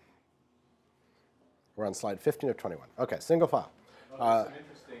 We're on slide 15 of 21. Okay, single file. Well, there's some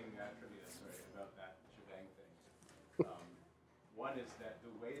interesting trivia, about that shebang thing. One is that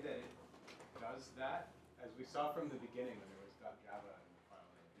the way that it does that, as we saw from the beginning when there was .java in the file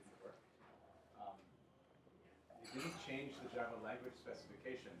and it didn't work, they didn't change the Java language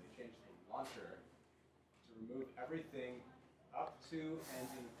specification. They changed the launcher to remove everything up to and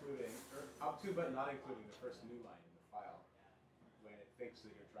including, or up to but not including the first new line in the file when it thinks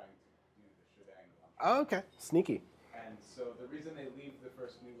that you're trying to do the shebang launcher. Oh, okay, sneaky. And so the reason they leave the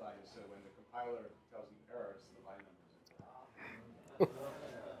first new line is so when the compiler tells you errors, the line numbers are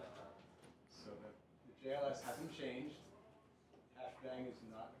so the JLS hasn't changed. Hashbang is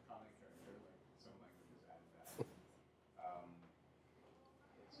not a common character like some languages added that.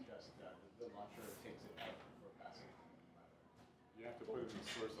 It's just the launcher takes it out before passing it to the compiler. You have to put it in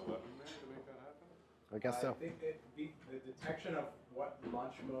source 11 there to make that happen? I guess so. I think the detection of what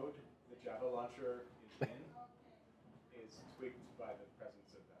launch mode the Java launcher is in is tweaked by the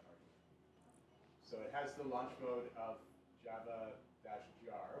presence of that argument. So it has the launch mode of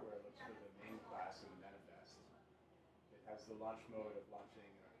Java-jar, where it looks for the main class in the manifest. It has the launch mode of launching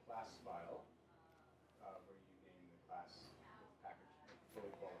a class file, where you name the class with package fully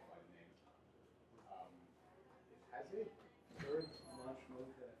qualified name. It has a third launch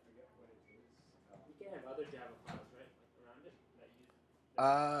mode that I forget what it is. You can have other Java files, right, like around it that use.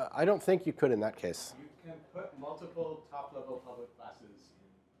 I don't think you could in that case. You can put multiple top-level public classes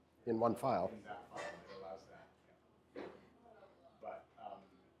In one file. in that file. It allows that. Yeah. But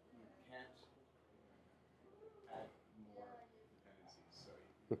you can't add more dependencies, so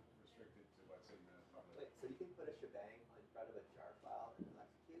you're restricted to what's in the public. Wait, so you can put a shebang in front of a jar file and it'll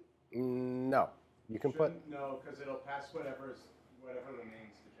execute? No, you can put. No, because it'll pass whatever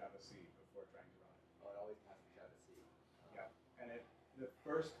remains to Java C before trying to run it. Oh, it always passes Java C. Yeah, and the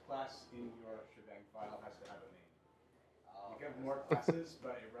first class in your shebang file has to have a name. You can have more classes,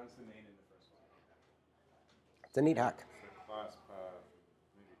 but it runs the main in the first one. It's a neat hack. So class path,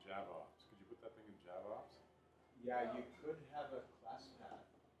 maybe Java ops. Could you put that thing in Java ops? Yeah, you could have a class path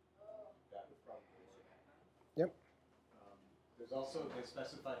that would probably work. Yep. There's there's also, they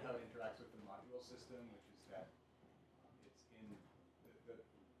specified how it interacts with the module system, which is that it's in the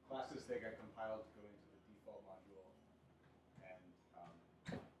classes that get compiled go into the default module, and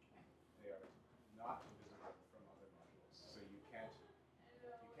they are not visible from other modules. So you can't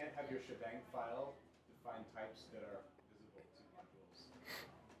have your shebang file define types that are visible to modules.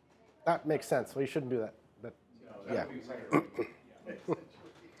 That makes sense. Well, you shouldn't do that. But No, yeah. that would be weird. Yeah.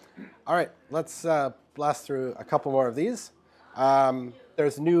 All right, let's blast through a couple more of these.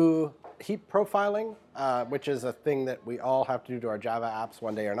 There's new heap profiling, which is a thing that we all have to do to our Java apps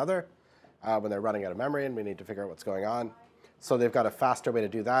one day or another when they're running out of memory and we need to figure out what's going on. So they've got a faster way to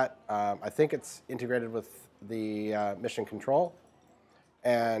do that. I think it's integrated with the mission control,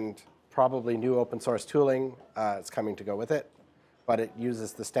 and probably new open source tooling is coming to go with it. But it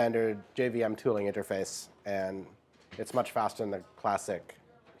uses the standard JVM tooling interface, and it's much faster than the classic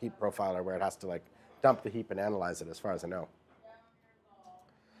heap profiler where it has to like dump the heap and analyze it, as far as I know.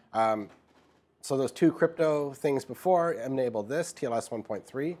 So those two crypto things before enabled this, TLS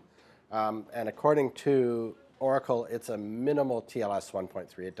 1.3. And according to Oracle, it's a minimal TLS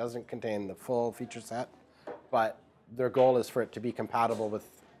 1.3. It doesn't contain the full feature set, but their goal is for it to be compatible with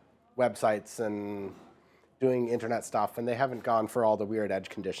websites and doing internet stuff, and they haven't gone for all the weird edge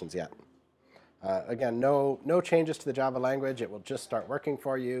conditions yet. Again, no changes to the Java language. It will just start working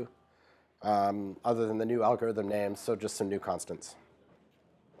for you, other than the new algorithm names, so just some new constants.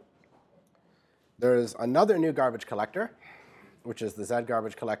 There's another new garbage collector, which is the Z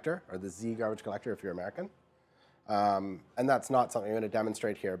garbage collector, or the Z garbage collector if you're American. And that's not something I'm going to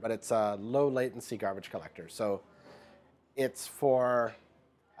demonstrate here, but it's a low latency garbage collector. So it's for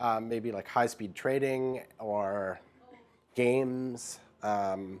maybe like high-speed trading or games,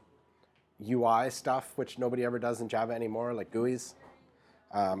 UI stuff, which nobody ever does in Java anymore, like GUIs.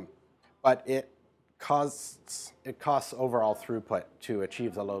 But it costs overall throughput to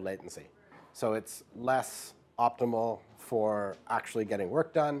achieve the low latency. So it's less optimal for actually getting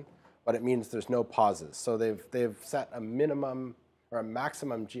work done, but it means there's no pauses. So they've set a minimum or a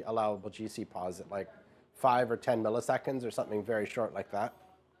maximum allowable GC pause at like 5 or 10 milliseconds or something very short like that.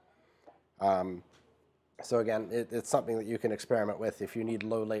 So again, it's something that you can experiment with if you need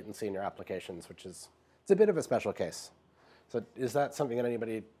low latency in your applications, it's a bit of a special case. So is that something that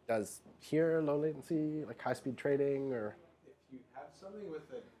anybody does here, low latency, like high-speed trading, or? If you have something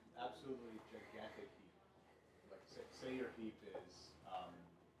with an absolutely gigantic heap, like say your heap is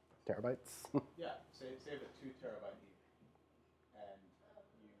Terabytes? yeah, say you have a 2 terabyte heap, and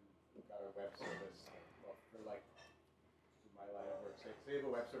you've got a web service. Well, for like my line of work, say you have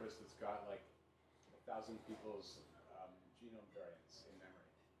a web service that's got like 1,000 people's genome variants in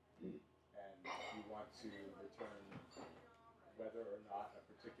memory, and you want to return whether or not a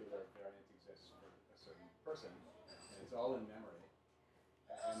particular variant exists for a certain person, and it's all in memory,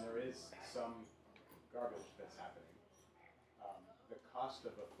 and there is some garbage that's happening. The cost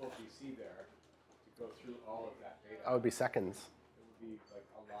of a full GC there to go through all of that data. That would be seconds. It would be like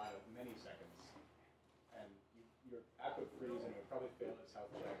a lot of many seconds, and your app would freeze and it would probably fail its health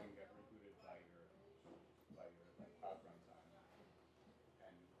check and get rebooted by your like, cloud runtime,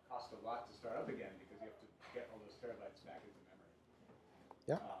 and cost a lot to start up again because you have to get all those terabytes back into memory.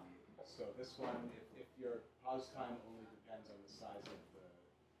 Yeah. So this one, if your pause time only depends on the size of the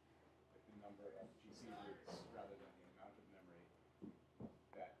number of GC roots rather than the amount of memory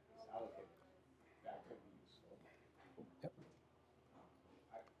that is allocated, that could be useful. Yep.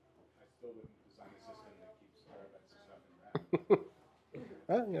 I still wouldn't design a system that keeps terabytes of stuff in RAM.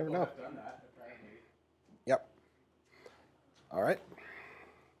 Well, you never know. I've done that, apparently. Yep. All right.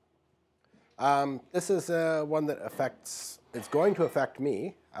 This is one that it's going to affect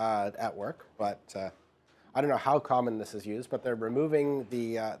me at work, but I don't know how common this is used, but they're removing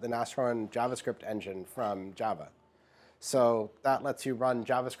the Nashorn JavaScript engine from Java. So that lets you run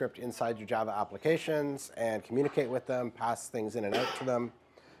JavaScript inside your Java applications and communicate with them, pass things in and out to them.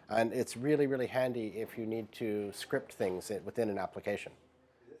 And it's really, really handy if you need to script things within an application.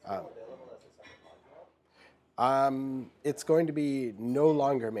 Is it still available as a separate module? It's going to be no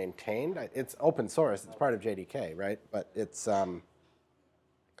longer maintained. It's open source. It's part of JDK, right? But it's This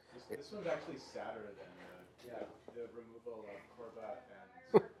one's actually sadder than the removal of Corba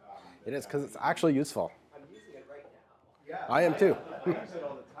and it is because it's actually useful. I'm using it right now. yeah, I am too. I use it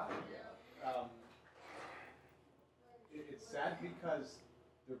all the time. It's sad because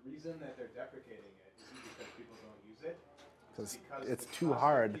the reason that they're deprecating it isn't because people don't use it. Because because it's the too cost of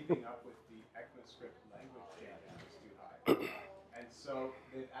hard. Keeping up with the ECMAScript language changes is too high. And so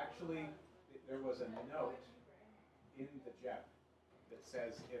there was a note in the JEP that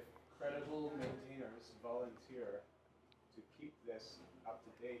says if credible maintainers volunteer to keep this up to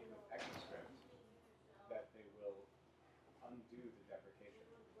date with ECMAScript, that they will undo the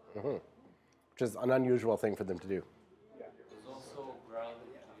deprecation. Which is an unusual thing for them to do. Yeah. There's also ground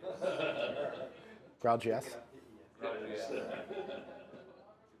GraalJS? you can use instead.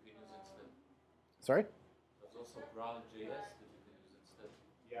 Sorry? There's also ground.js that you can use instead.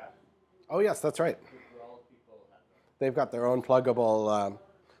 Yeah. Oh, yes, that's right. The Graal people have that. They've got their own pluggable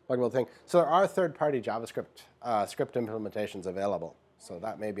thing. So there are third-party JavaScript script implementations available. So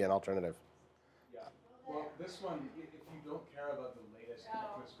that may be an alternative. Yeah. Well, this one, if you don't care about the latest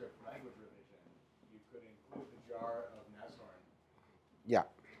ECMAScript language revision, you could include the jar of Nashorn Yeah.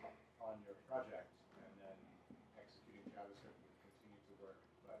 on your project, and then executing JavaScript would continue to work,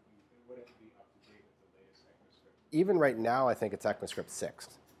 but it wouldn't be up to date with the latest ECMAScript. Even right now, I think it's ECMAScript 6.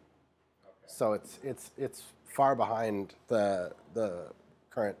 Okay. So it's far behind the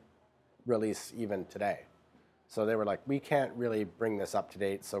current release even today. So they were like, we can't really bring this up to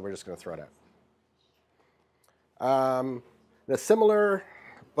date, so we're just going to throw it out. The similar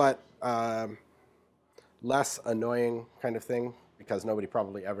but less annoying kind of thing, because nobody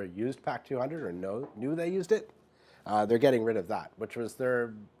probably ever used Pack 200 or knew they used it, they're getting rid of that, which was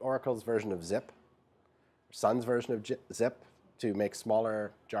their Oracle's version of zip, Sun's version of zip, to make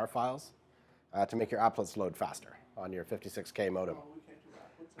smaller jar files, to make your applets load faster on your 56K modem. Oh, we can't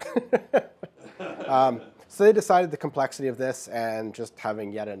do that. So they decided the complexity of this and just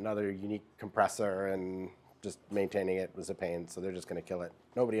having yet another unique compressor and just maintaining it was a pain, so they're just going to kill it.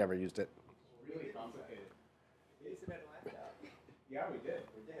 Nobody ever used it. Really complicated. It's been laptop. Yeah, we did.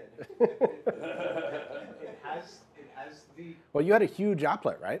 We did. It has the Well, you had a huge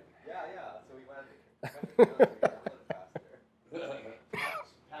applet, right? Yeah, yeah. So we went to get faster.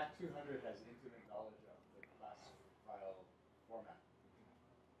 Pack 200 has intimate knowledge of the class file format,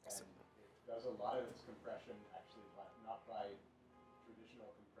 and it does a lot of its compression actually not by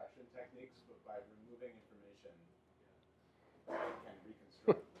traditional compression techniques, but by removing information that it can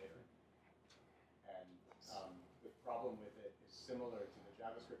reconstruct later. And the problem with it is similar to the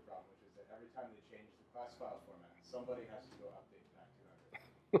JavaScript problem, which is that every time they change the class file format, somebody has to go update Pack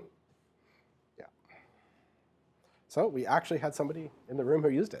 200. Yeah. So we actually had somebody in the room who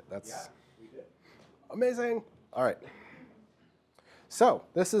used it. That's Yeah, we did. amazing. All right. So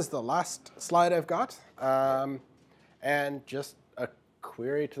this is the last slide I've got. And just a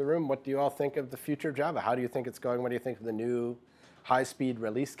query to the room. What do you all think of the future of Java? How do you think it's going? What do you think of the new high-speed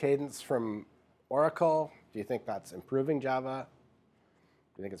release cadence from Oracle? Do you think that's improving Java?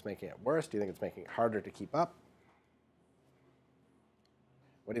 Do you think it's making it worse? Do you think it's making it harder to keep up?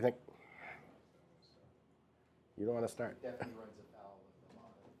 What do you think? You don't want to start. Definitely runs afoul with a lot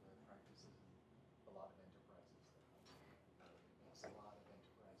of practices and a lot of enterprises. There's a lot of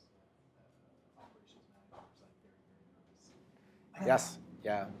enterprise operations managers like very, very nervous. Yes.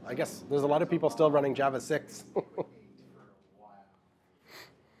 Yeah. I guess there's a lot of people still running Java 6. For a while,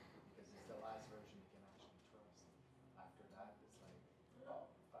 because it's the last version you can actually trust. After that, it's like, oh,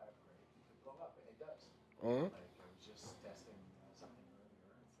 if I upgrade, it could blow up, and it does. Mhm. Like I was just testing something earlier,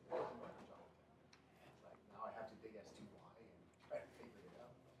 and it doesn't work with Java 10. It's like now I have to dig S2Y and try to figure it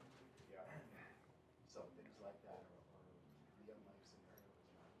out. Yeah. So things like that, or real life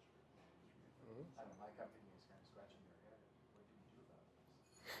scenarios management. I know my company is kind of scratching their head. What do we do about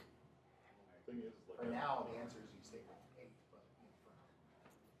this? The thing is, like, For now, the answer is you stay with 8, but for now.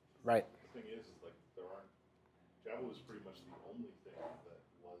 Right. the thing is like there aren't. Java was pretty much the only thing that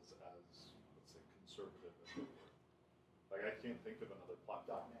was as, let's say, conservative as it were. Like I can't think of another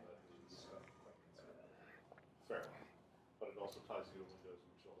platform .NET that is is quite conservative. fair, but it also ties you to Windows,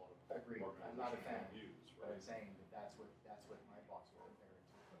 which a lot of Agreed. I'm not a fan, organizations use, but right? I'm saying that that's what my boss will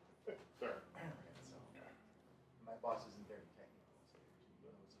compare it to. Fair. So my boss isn't very technical, so he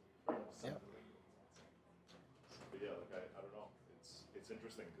knows some of the lingo. But yeah, like I don't know. It's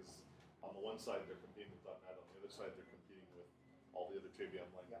interesting because on the one side they're competing with .NET, on the other side they're competing with all the other JVM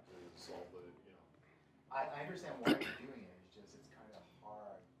languages, all the I understand why you're doing it. It's just it's kind of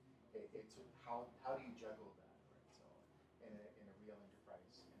hard. It's how do you juggle that, right? So in a real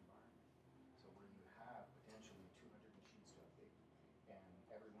enterprise environment, so where you have potentially 200 machines to update, and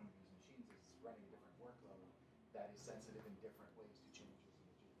every one of these machines is running a different workload that is sensitive in different ways to changes in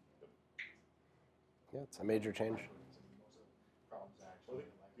the JVM. Yeah, it's a major change. I mean, most of the problems Well, actually.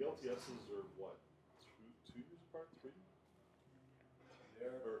 the LTSs are what, 2 years apart, 3?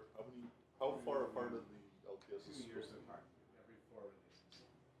 Or how far apart are the LTSs? 2 years apart, every 4 releases.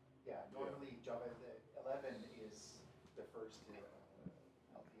 Yeah, normally Java 11 is the first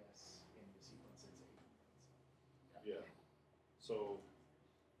LTS in the sequence since 8. Yeah. So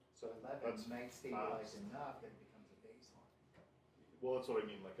So 11 That's might stabilize fast. enough that it becomes a baseline. Well, that's what I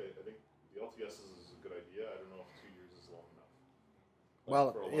mean. Like, I think the LTS is a good idea. I don't know if 2 years is long enough. Like, Well,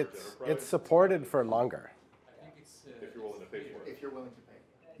 for a large it's enterprise, supported for longer. I think it's if you're willing to pay for it. If you're willing to pay.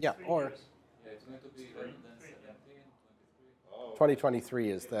 Yeah, or yeah, it's going to be rather than 17, 23. Oh,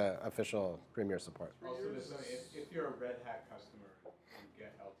 2023 is the official Premier support. Also, if you're a Red Hat customer, you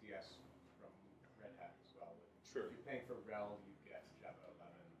get LTS from Red Hat as well. Sure. If you're paying for RHEL, you get Java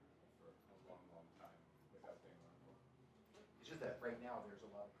 11 for a long, long time without paying Oracle. It's just that right now there's a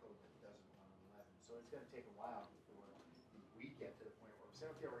lot of code that doesn't run on 11, so it's going to take a while before we get to the point where we say,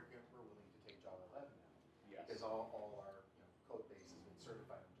 okay, we're willing to take Java 11 now, Yes. because all our code base has been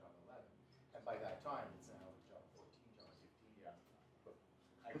certified on Java 11, and by that time it's now Java 14, Java 15. Yeah. But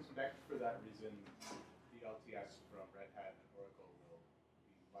I expect for that reason, the LTS from Red Hat and Oracle will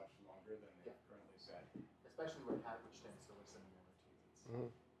be much longer than they've currently said. Especially Red Hat, which tends to listen more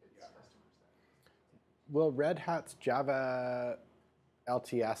to its customers. Will Red Hat's Java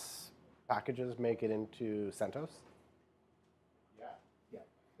LTS packages make it into CentOS? Yeah. Yeah,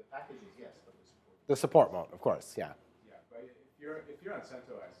 the packages, yes, but the support. The support won't, of course, yeah. Yeah, but if you're on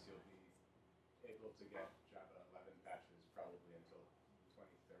CentOS, you'll be able to get Java 11 patches probably until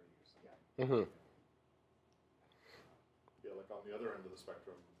 2030 or something. Yeah. Mm-hmm. yeah, like on the other end of the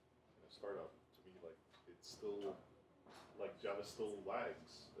spectrum, in a startup, to me, like it's still, like Java still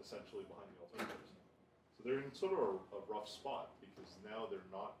lags essentially behind the alternatives. So they're in sort of a rough spot because now they're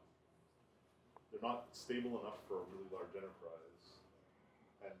not stable enough for a really large enterprise,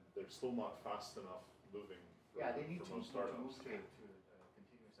 and they're still not fast enough moving for, Yeah, they need for to most move startups. to a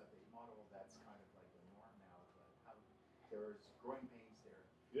continuous update model. That's kind of like the norm now. But there's growing pains there.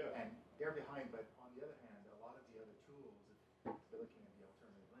 Yeah. And they're behind, but on the other hand, a lot of the other tools, if you're looking at the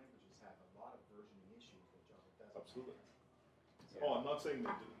alternative languages, have a lot of versioning issues that Java doesn't. Absolutely. So, Oh, I'm not saying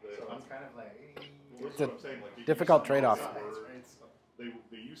that. so it's kind of like, Well, that's what I'm saying. Like, it difficult used to be trade-off. that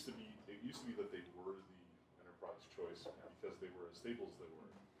they used to be. It used to be that they were the enterprise choice because they were as stable as they were.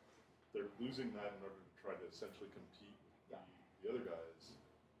 They're losing that in order to try to essentially compete with the other guys.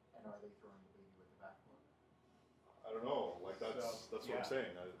 and are they throwing the baby with the bathwater? I don't know. Like that's what I'm saying.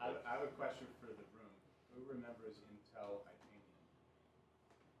 I have a question for the room. Who remembers Intel Titanium?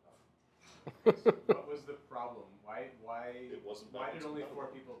 So what was the problem? Why It wasn't why did backwards only 4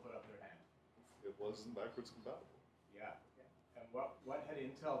 compatible. people put up their hand? It wasn't backwards compatible. Yeah. And what had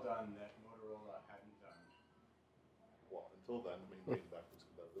Intel done that Motorola hadn't done? Well, until then, maintained backwards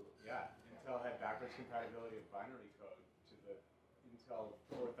compatibility. Yeah, Intel had backwards compatibility of binary code to the Intel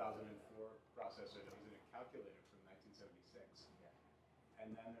 4004 processor that was in a calculator from 1976.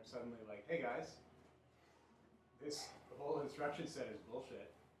 And then they're suddenly like, hey guys, this whole instruction set is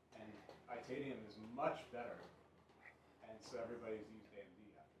bullshit, and Titanium is much better. And so everybody's used AMD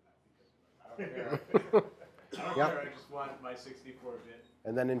after that because I don't care. I don't care. I just want my 64-bit.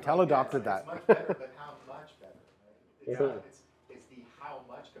 And then Intel adopted that. It's much better, but how much better? Right? It's the how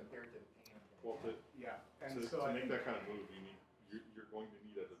much compared to the pain. Well, Yeah, and to so I make think that kind of move, you're going to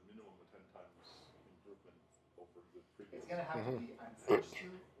need at a minimum a 10 times improvement over the previous. It's going to have to be unforced to,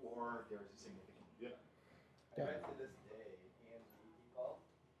 or there's a significant. Yeah. I bet to this day, AMD people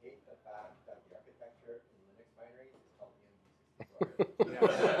hate the fact that the architecture in Linux binaries is called AMD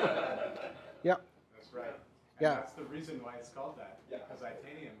 64. Yeah. that's right. And Yeah. that's the reason why it's called that. Yeah. Because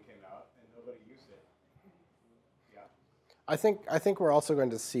Titanium came out and nobody used it. Yeah. I think we're also going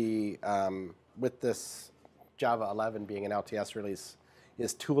to see with this Java 11 being an LTS release,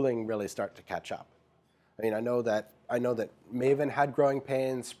 is tooling really start to catch up. I mean, I know that Maven had growing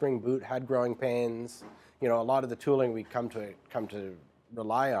pains, Spring Boot had growing pains. You know, a lot of the tooling we come to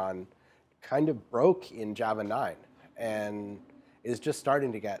rely on kind of broke in Java 9 and is just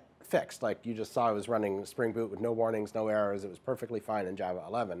starting to get fixed. Like you just saw, I was running Spring Boot with no warnings, no errors. It was perfectly fine in Java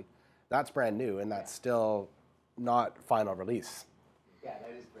 11. That's brand new, and that's still not final release. Yeah, that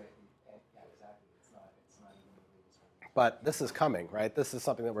is great. Yeah, exactly. It's not even the latest one. But this is coming, right? This is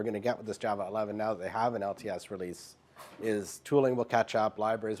something that we're going to get with this Java 11 now that they have an LTS release. Is tooling will catch up,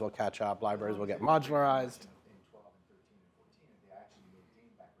 libraries will catch up, libraries will get modularized. In 12 and 13 and 14, they actually maintain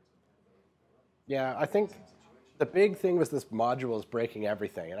backwards compatibility. Yeah, I think the big thing was this modules breaking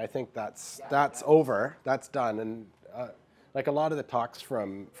everything, and I think that's over, that's done, and like a lot of the talks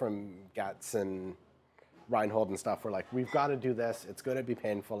from Getz and Reinhold and stuff were like, we've got to do this. It's going to be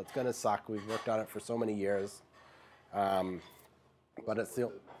painful. It's going to suck. We've worked on it for so many years, but it's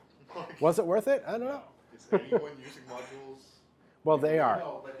still. Was it worth it? I don't know. Is anyone using modules? Well, they are.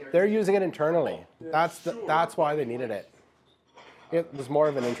 No, but They're using it internally. That's why they needed it. It was more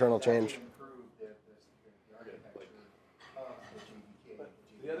of an internal change. Improve the architecture of the JDK.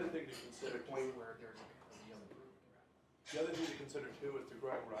 The other thing to consider To the point where there's a real improvement. The other thing to consider too is the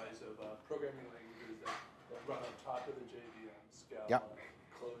growing rise of programming languages that run on top of the JVM, Scala, Yep.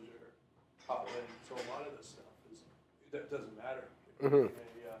 Clojure, Kotlin. So a lot of this stuff that doesn't matter. Mhm.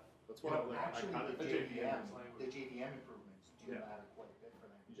 That's why like, I Actually, kind of the think JVM improvements do Yeah. matter quite a bit for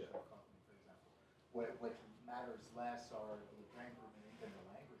languages Yeah. like Kotlin, for example. What matters less are the grammar improvement than the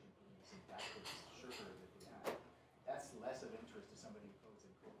language improvements in backwards sugar that we have. That's less of interest to somebody who codes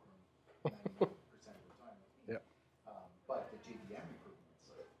in Chrome 99% of the time. Like me. Yep. But the JVM improvements,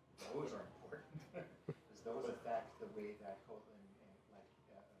 those are important because those affect the way that Kotlin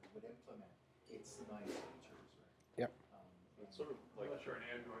would implement its nice features, right? Yep. it's sort of like Unless you're an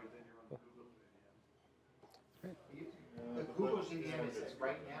Android, then you're on the Google JVM. The Google JVM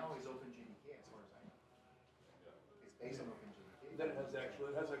right now is OpenJDK as far as I know. It's based on OpenJDK. Then it has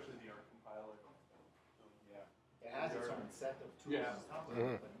actually the R compiler. It has its own set of tools Yeah. on top of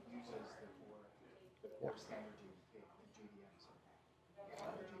it, but it uses the core standard JDK and JVM. So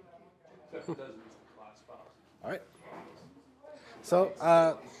standard JDK. Except it does use the class files. All right. So,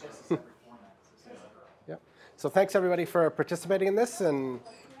 It's just a separate format. It's a separate. yeah. So thanks everybody for participating in this, and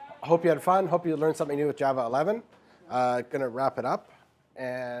I hope you had fun. Hope you learned something new with Java 11. Gonna wrap it up,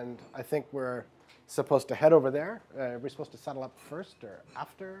 and I think we're supposed to head over there. Are we supposed to settle up first or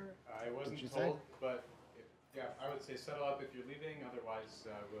after? I wasn't you told, say? but yeah, I would say settle up if you're leaving. Otherwise,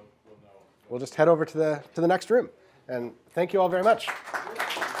 we'll know. We'll just head over to the next room. And thank you all very much.